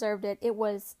definitely deserved it. It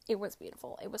was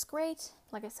beautiful. It was great.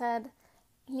 Like I said,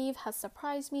 Neve has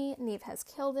surprised me. Neve has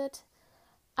killed it.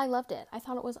 I loved it. I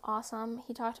thought it was awesome.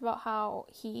 He talked about how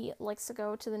he likes to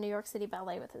go to the New York City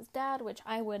Ballet with his dad, which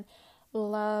I would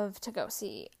love to go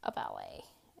see a ballet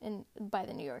by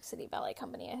the New York City Ballet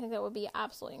Company. I think that would be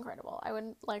absolutely incredible. I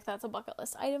would that's a bucket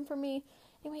list item for me.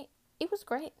 Anyway, it was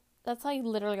great. That's like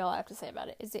literally all I have to say about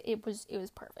it. It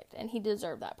was perfect, and he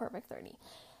deserved that perfect 30.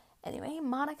 Anyway,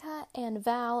 Monica and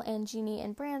Val and Jeannie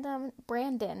and Brandon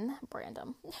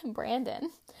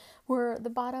were the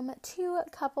bottom two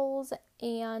couples,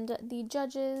 and the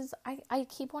judges, I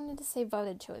keep wanting to say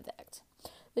voted to evict.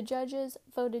 The judges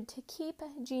voted to keep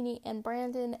Jeannie and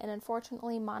Brandon, and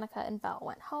unfortunately Monica and Val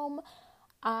went home.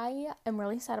 I am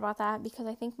really sad about that because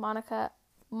I think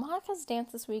Monica's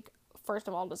dance this week, first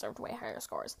of all, deserved way higher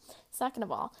scores. Second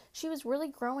of all, she was really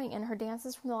growing, and her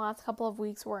dances from the last couple of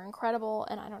weeks were incredible,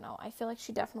 and I don't know, I feel like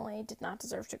she definitely did not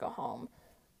deserve to go home.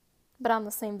 But on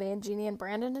the same vein, Jeannie and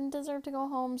Brandon didn't deserve to go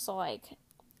home, so it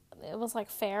was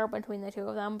fair between the two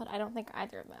of them, but I don't think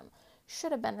either of them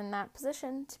should have been in that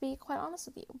position, to be quite honest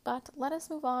with you. But let us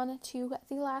move on to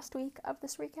the last week of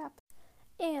this recap.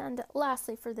 And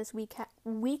lastly for this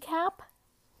recap,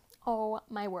 oh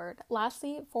my word.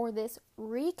 Lastly, for this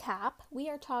recap, we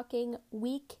are talking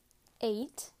week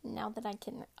 8, now that I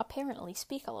can apparently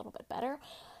speak a little bit better.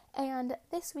 And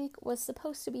this week was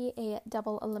supposed to be a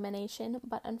double elimination,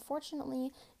 but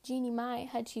unfortunately, Jeannie Mai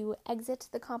had to exit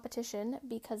the competition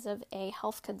because of a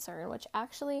health concern, which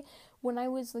actually, when I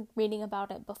was reading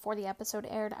about it before the episode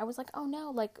aired, I was like, oh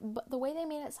no, but the way they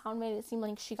made it seem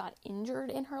like she got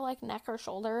injured in her neck or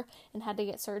shoulder and had to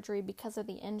get surgery because of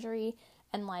the injury,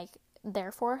 and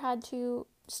therefore had to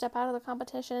step out of the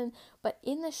competition. But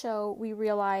in the show, we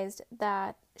realized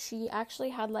that she actually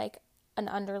had an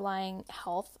underlying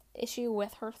health issue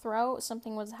with her throat.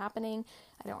 Something was happening.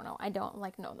 I don't know. I don't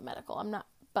know the medical. I'm not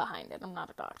behind it. I'm not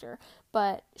a doctor.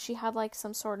 But she had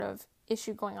some sort of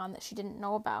issue going on that she didn't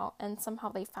know about, and somehow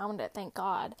they found it, thank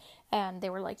God. And they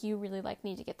were you really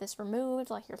need to get this removed,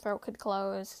 your throat could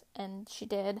close, and she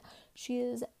did. She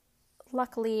is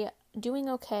luckily doing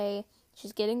okay.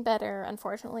 She's getting better.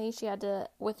 Unfortunately, she had to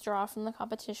withdraw from the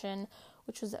competition,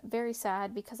 which was very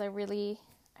sad because I really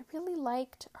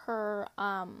liked her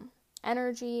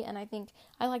energy, and I think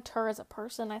I liked her as a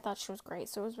person. I thought she was great,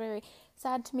 so it was very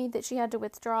sad to me that she had to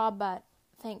withdraw, but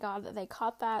thank God that they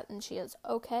caught that and she is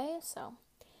okay. So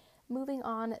moving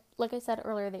on, like I said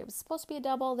earlier, it was supposed to be a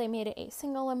double. They made it a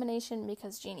single elimination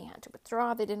because Jeannie had to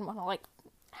withdraw. They didn't want to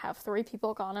have 3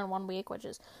 people gone in 1 week, which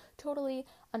is totally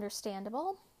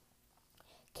understandable.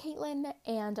 Caitlin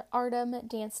and Artem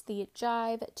danced the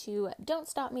jive to Don't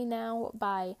Stop Me Now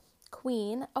by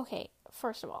Queen. Okay,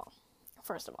 first of all,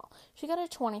 she got a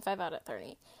 25 out of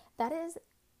 30. That is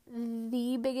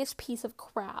the biggest piece of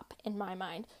crap in my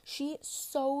mind. She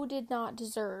so did not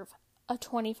deserve a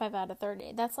 25 out of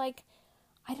 30. That's I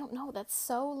don't know, that's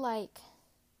so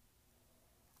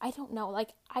I don't know,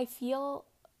 I feel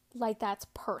that's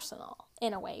personal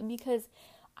in a way, because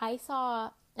I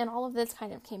saw, and all of this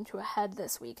kind of came to a head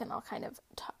this week, and I'll kind of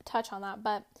touch on that,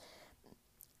 but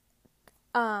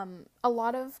a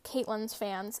lot of Caitlin's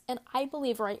fans, and I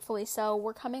believe rightfully so,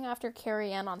 were coming after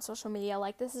Carrie Ann on social media,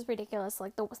 this is ridiculous,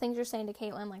 the things you're saying to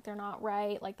Caitlin, they're not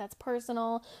right, that's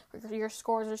personal, your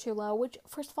scores are too low, which,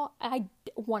 first of all, I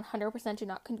 100% do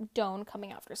not condone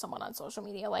coming after someone on social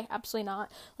media, absolutely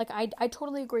not, I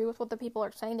totally agree with what the people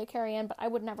are saying to Carrie Ann, but I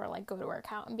would never, go to her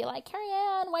account and be Carrie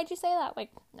Ann, why'd you say that,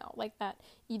 no,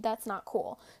 that's not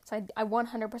cool, so I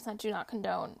 100% do not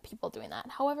condone people doing that.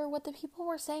 However, what the people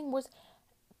were saying was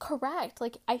correct.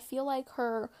 I feel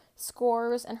her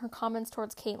scores and her comments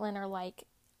towards Caitlin are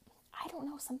I don't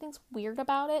know, something's weird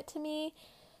about it to me.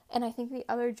 And I think the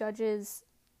other judges,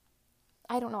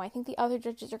 I don't know, I think the other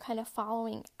judges are kind of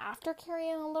following after Carrie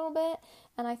Ann a little bit.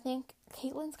 And I think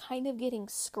Caitlin's kind of getting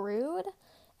screwed.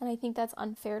 And I think that's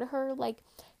unfair to her.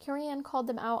 Carrie Ann called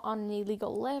them out on an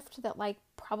illegal lift that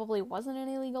probably wasn't an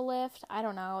illegal lift. I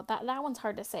don't know. That one's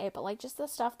hard to say, but just the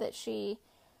stuff that she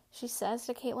says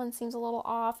to Caitlin seems a little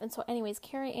off. And so anyways,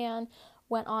 Carrie Ann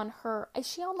went on is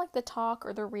she on The Talk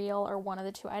or The Real or one of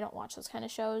the two? I don't watch those kind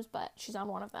of shows, but she's on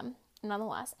one of them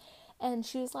nonetheless. And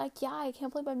she was yeah, I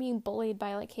can't believe I'm being bullied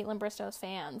by Caitlin Bristow's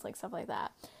fans, stuff like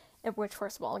that. Which,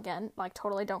 first of all, again,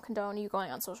 totally don't condone you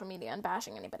going on social media and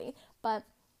bashing anybody. But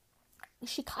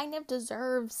she kind of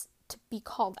deserves to be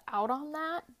called out on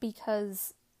that,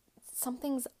 because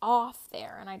something's off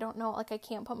there, and I don't know, like, I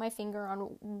can't put my finger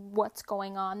on what's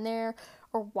going on there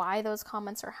or why those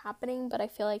comments are happening, but I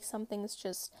feel like something's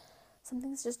just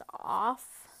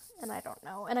off, and I don't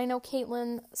know. And I know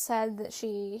Caitlyn said that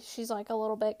she's like a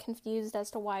little bit confused as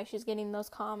to why she's getting those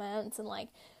comments, and like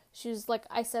she was like,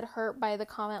 I said, hurt by the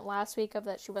comment last week of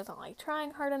that she wasn't like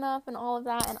trying hard enough and all of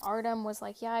that, and Artem was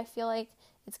like, yeah, I feel like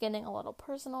it's getting a little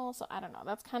personal. So I don't know,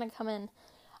 that's kind of coming.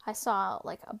 I saw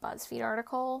like a BuzzFeed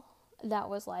article that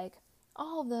was like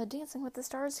all the Dancing with the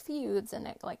Stars feuds, and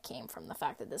it like came from the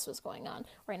fact that this was going on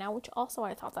right now, which also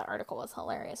I thought that article was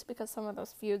hilarious, because some of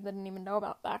those feuds I didn't even know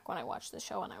about back when I watched the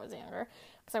show when I was younger,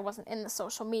 because I wasn't in the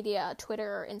social media,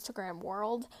 Twitter, Instagram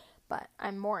world, but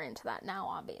I'm more into that now,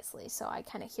 obviously, so I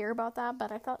kind of hear about that,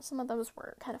 but I thought some of those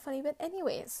were kind of funny. But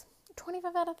anyways,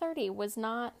 25 out of 30 was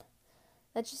not,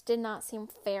 that just did not seem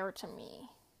fair to me.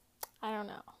 I don't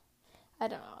know,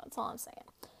 that's all I'm saying.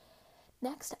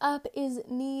 Next up is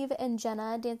Neve and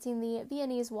Jenna dancing the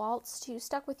Viennese Waltz to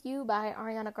Stuck With You by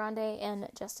Ariana Grande and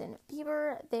Justin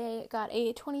Bieber. They got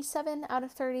a 27 out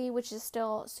of 30, which is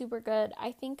still super good.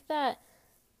 I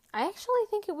actually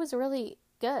think it was really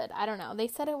good. I don't know. They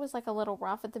said it was like a little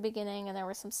rough at the beginning, and there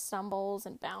were some stumbles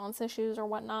and balance issues or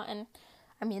whatnot, and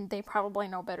I mean, they probably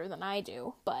know better than I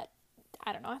do, but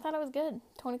I don't know. I thought it was good.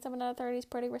 27 out of 30 is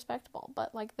pretty respectable,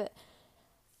 but like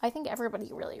I think everybody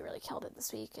really, really killed it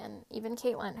this week, and even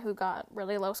Caitlyn, who got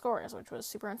really low scores, which was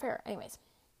super unfair. Anyways,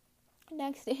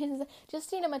 next is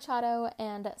Justina Machado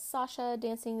and Sasha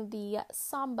dancing the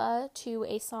samba to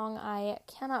a song I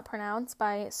cannot pronounce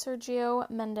by Sergio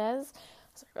Mendes.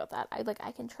 Sorry about that.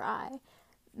 I can try.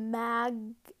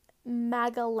 Magalena?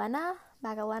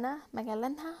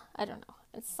 I don't know.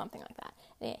 It's something like that.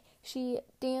 Anyway, she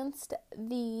danced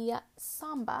the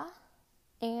samba,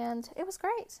 and it was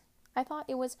great. I thought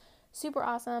it was super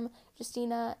awesome.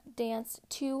 Justina danced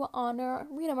to honor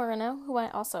Rita Moreno, who I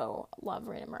also love.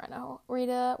 Rita Moreno.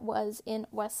 Rita was in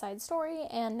West Side Story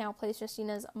and now plays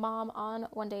Justina's mom on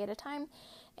One Day at a Time,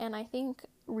 and I think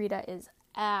Rita is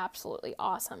absolutely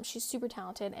awesome. She's super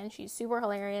talented and she's super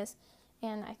hilarious,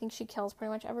 and I think she kills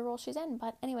pretty much every role she's in.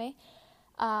 But anyway,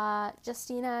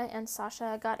 Justina and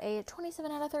Sasha got a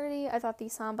 27 out of 30. I thought the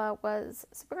samba was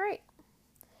super great.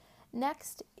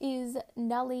 Next is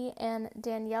Nelly and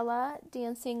Daniela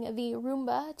dancing the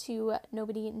rumba to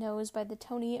Nobody Knows by the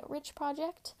Tony Rich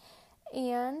Project.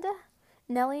 And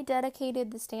Nelly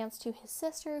dedicated this dance to his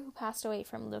sister, who passed away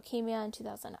from leukemia in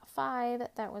 2005.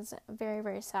 That was very,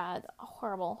 very sad.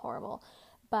 Horrible.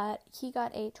 But he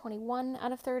got a 21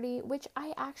 out of 30, which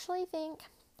I actually think,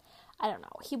 I don't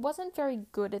know, he wasn't very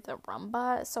good at the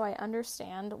rumba, so I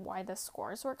understand why the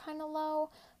scores were kind of low.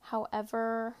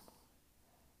 However,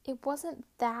 it wasn't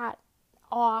that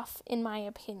off, in my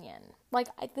opinion. Like,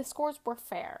 the scores were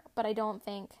fair, but I don't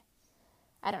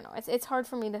know. It's hard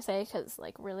for me to say, because,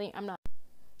 like, really, I'm not.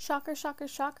 Shocker,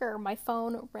 my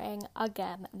phone rang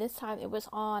again. This time it was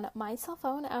on my cell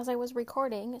phone as I was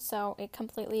recording, so it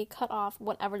completely cut off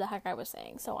whatever the heck I was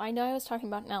saying. So I know I was talking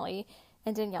about Nelly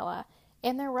and Daniela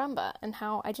and their rumba, and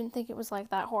how I didn't think it was, like,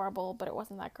 that horrible, but it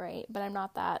wasn't that great, but I'm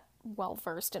not that well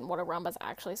versed in what a rumba is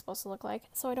actually supposed to look like,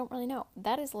 so I don't really know.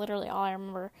 That is literally all I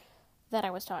remember that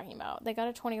I was talking about. They got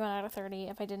a 21 out of 30,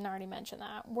 if I didn't already mention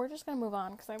that. We're just gonna move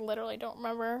on, because I literally don't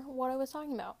remember what I was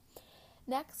talking about.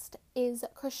 Next is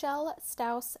Chriselle,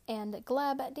 Staus, and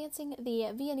Gleb dancing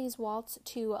the Viennese Waltz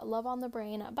to Love on the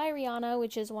Brain by Rihanna,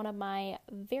 which is one of my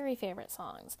very favorite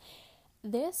songs.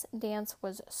 This dance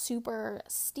was super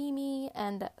steamy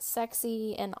and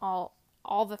sexy and all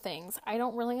the things. I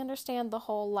don't really understand the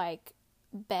whole, like,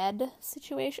 bed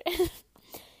situation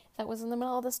that was in the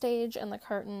middle of the stage and the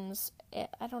curtains.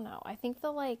 I don't know. I think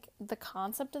the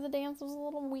concept of the dance was a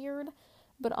little weird,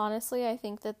 but honestly, I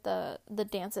think that the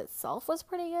dance itself was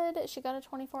pretty good. She got a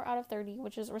 24 out of 30,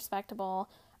 which is respectable.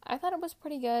 I thought it was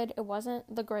pretty good. It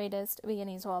wasn't the greatest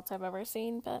Viennese waltz I've ever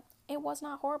seen, but it was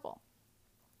not horrible.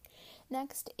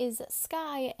 Next is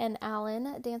Sky and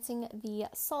Alan dancing the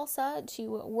salsa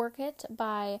to Work It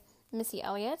by Missy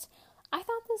Elliott. I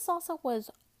thought this salsa was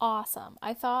awesome.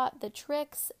 I thought the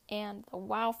tricks and the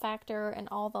wow factor and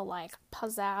all the, like,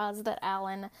 pizzazz that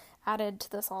Alan added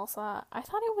to the salsa, I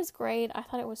thought it was great. I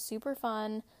thought it was super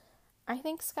fun. I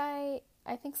think Sky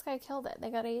killed it. They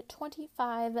got a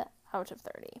 25 out of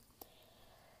 30.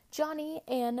 Johnny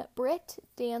and Britt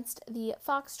danced the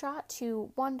Foxtrot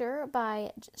to Wonder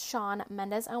by Shawn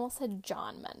Mendes. I almost said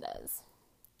John Mendes.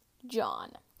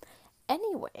 John.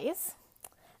 Anyways,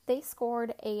 they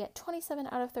scored a 27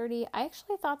 out of 30. I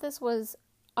actually thought this was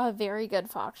a very good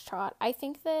Foxtrot. I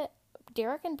think that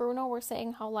Derek and Bruno were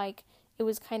saying how, like, it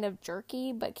was kind of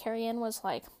jerky, but Carrie Ann was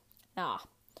like, nah,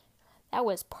 That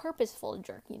was purposeful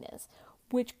jerkiness,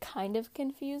 which kind of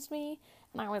confused me.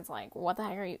 And I was like, what the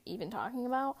heck are you even talking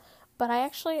about? But I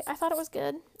thought it was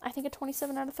good. I think a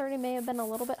 27 out of 30 may have been a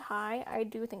little bit high. I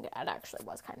do think it actually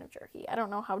was kind of jerky. I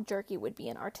don't know how jerky would be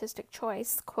an artistic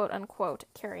choice, quote unquote,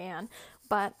 Carrie Ann,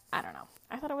 but I don't know.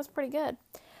 I thought it was pretty good.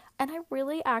 And I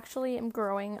really actually am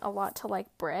growing a lot to like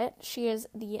Britt. She is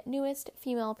the newest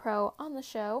female pro on the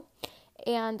show,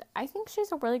 and I think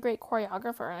she's a really great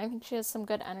choreographer, and I think she has some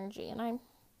good energy, and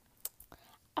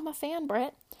I'm a fan,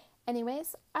 Britt.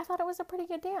 Anyways, I thought it was a pretty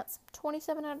good dance.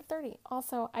 27 out of 30.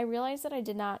 Also, I realized that I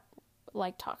did not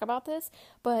talk about this,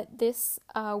 but this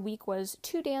week was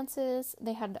 2 dances.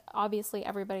 They had obviously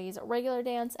everybody's regular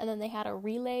dance, and then they had a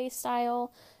relay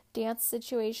style dance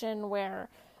situation where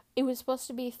it was supposed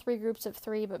to be 3 groups of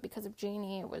 3, but because of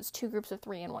Jeannie, it was 2 groups of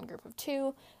 3 and 1 group of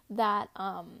 2, that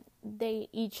they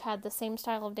each had the same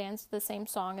style of dance, the same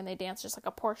song, and they danced just like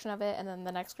a portion of it, and then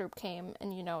the next group came,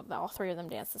 and all 3 of them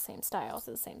danced the same style,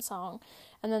 so the same song,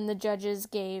 and then the judges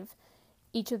gave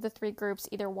each of the 3 groups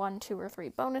either 1, 2, or 3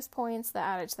 bonus points that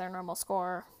added to their normal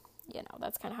score.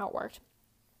 That's kind of how it worked.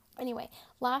 Anyway,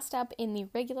 last up in the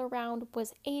regular round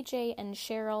was AJ and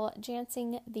Cheryl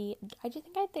dancing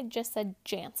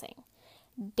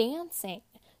dancing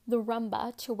the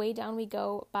rumba to Way Down We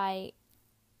Go by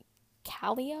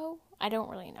Calio. I don't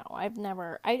really know.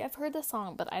 I've heard the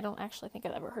song, but I don't actually think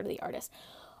I've ever heard of the artist.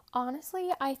 Honestly,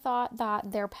 I thought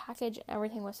that their package and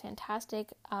everything was fantastic.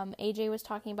 AJ was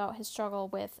talking about his struggle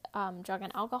with drug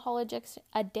and alcohol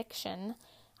addiction.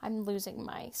 I'm losing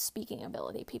my speaking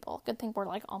ability, people. Good thing we're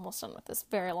almost done with this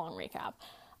very long recap.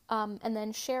 And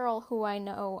then Cheryl, who I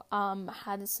know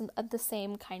had the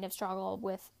same kind of struggle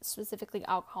with specifically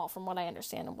alcohol, from what I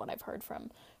understand and what I've heard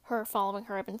from her. Following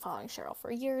her, I've been following Cheryl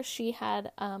for years. She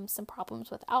had some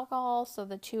problems with alcohol, so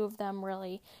the two of them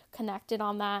really connected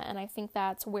on that, and I think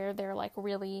that's where their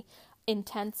really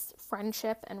intense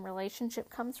friendship and relationship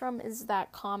comes from, is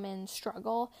that common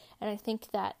struggle. And I think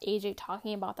that AJ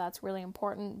talking about that's really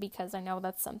important, because I know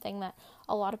that's something that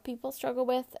a lot of people struggle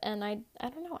with, and I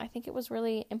don't know, I think it was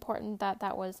really important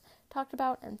that was talked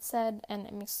about and said, and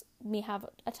it makes me have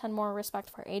a ton more respect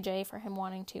for AJ for him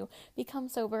wanting to become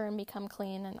sober and become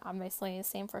clean, and obviously the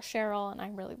same for Cheryl, and I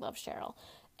really love Cheryl.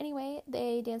 Anyway,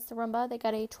 they danced the rumba. They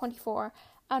got a 24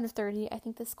 out of 30. I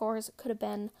think the scores could have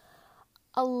been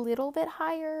a little bit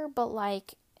higher, but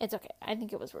it's okay. I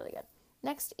think it was really good.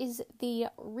 Next is the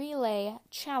relay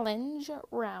challenge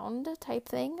round type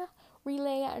thing.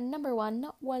 Relay number 1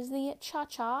 was the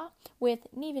cha-cha with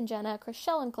Neve and Jenna,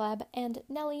 Chriselle and Gleb, and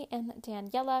Nellie and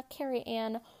Daniela. Carrie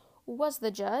Ann was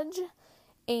the judge,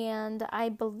 and I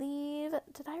believe,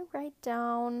 did I write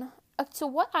down? So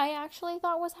what I actually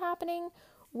thought was happening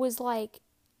was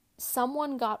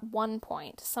someone got 1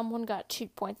 point, someone got 2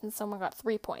 points, and someone got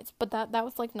 3 points. But that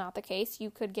was not the case.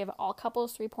 You could give all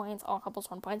couples 3 points, all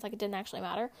couples 1 point. It didn't actually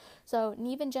matter. So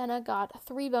Neve and Jenna got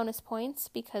 3 bonus points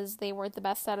because they were the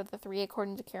best out of the 3,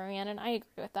 according to Carrie Ann, and I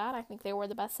agree with that. I think they were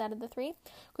the best out of the 3.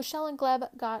 Chriselle and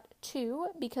Gleb got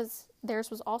 2 because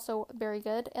theirs was also very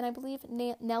good, and I believe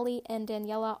Nellie and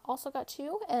Daniela also got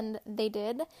 2, and they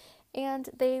did, and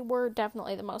they were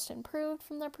definitely the most improved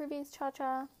from their previous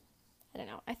cha-cha. I don't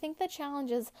know. I think the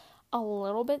challenge is a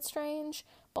little bit strange,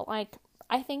 but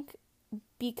I think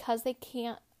because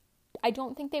I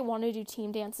don't think they want to do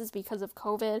team dances because of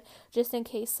COVID, just in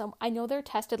case I know they're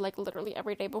tested literally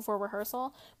every day before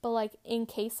rehearsal, but in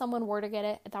case someone were to get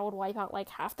it, that would wipe out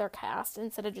half their cast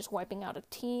instead of just wiping out a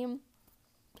team.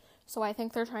 So I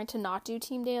think they're trying to not do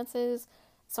team dances.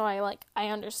 So I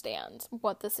understand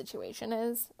what the situation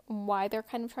is, why they're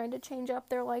kind of trying to change up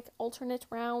their alternate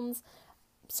rounds.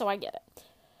 So I get it.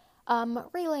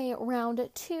 Relay round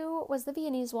 2 was the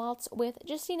Viennese Waltz with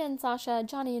Justina and Sasha,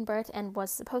 Johnny and Britt, and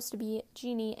was supposed to be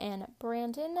Jeannie and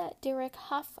Brandon. Derek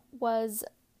Huff was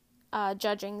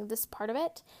judging this part of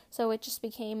it, so it just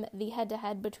became the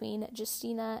head-to-head between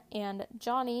Justina and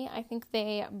Johnny. I think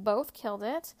they both killed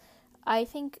it. I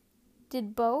think,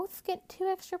 did both get 2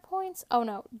 extra points? Oh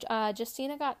no,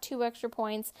 Justina got 2 extra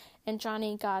points, and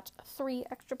Johnny got 3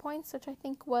 extra points, which I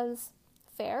think was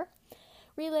fair.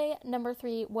 Relay number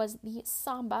 3 was the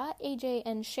Samba. AJ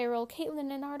and Cheryl,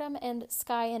 Caitlin and Artem, and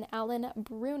Sky and Alan.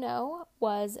 Bruno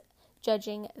was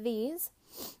judging these.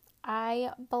 I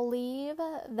believe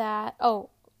that,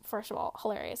 first of all,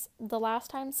 hilarious. The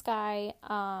last time Sky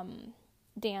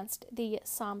danced the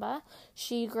Samba,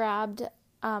 she grabbed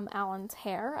Alan's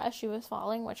hair as she was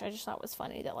falling, which I just thought was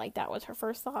funny that that was her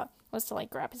first thought, was to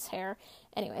grab his hair.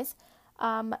 Anyways,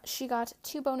 She got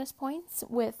 2 bonus points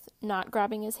with not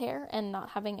grabbing his hair and not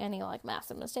having any like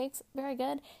massive mistakes. Very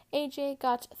good. AJ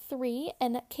got 3,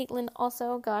 and Caitlin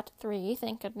also got 3.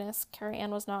 Thank goodness Carrie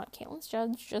Ann was not Caitlin's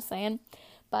judge, just saying.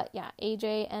 But yeah,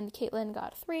 AJ and Caitlin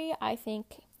got 3. I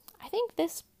think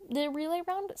the relay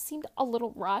round seemed a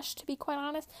little rushed, to be quite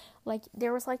honest. Like,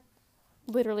 there was like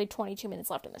literally 22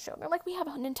 minutes left in the show. They're like, we have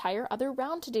an entire other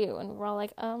round to do, and we're all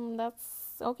like,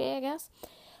 that's okay, I guess.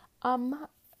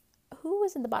 Who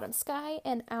was in the bottom? Sky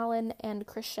and Alan and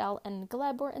Chrishell and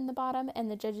Gleb were in the bottom,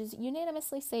 and the judges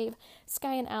unanimously save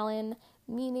Sky and Alan,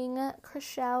 meaning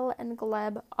Chrishell and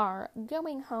Gleb are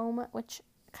going home, which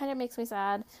kind of makes me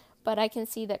sad, but I can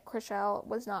see that Chrishell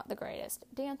was not the greatest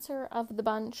dancer of the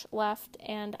bunch left,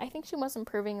 and I think she was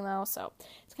improving though, so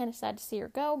it's kind of sad to see her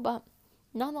go, but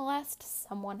nonetheless,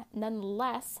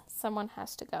 someone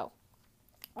has to go.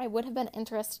 I would have been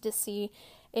interested to see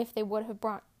if they would have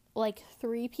brought like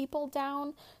 3 people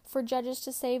down for judges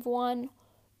to save one,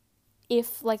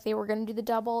 if like they were going to do the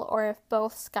double, or if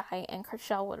both Sky and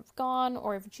Chrishell would have gone,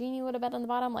 or if Jeannie would have been on the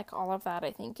bottom. Like, all of that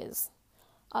I think is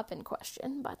up in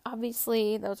question, but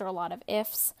obviously those are a lot of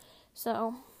ifs.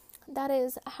 So that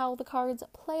is how the cards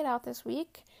played out this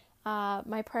week.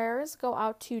 My prayers go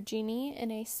out to Jeannie in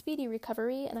a speedy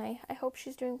recovery, and I hope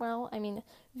she's doing well. I mean,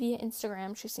 via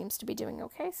Instagram, she seems to be doing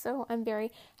okay, so I'm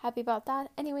very happy about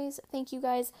that. Anyways, thank you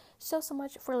guys so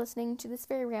much for listening to this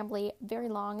very rambly, very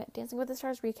long Dancing with the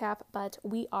Stars recap, but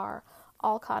we are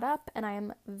all caught up, and I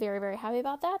am very, very happy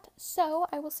about that. So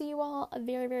I will see you all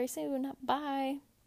very, very soon. Bye!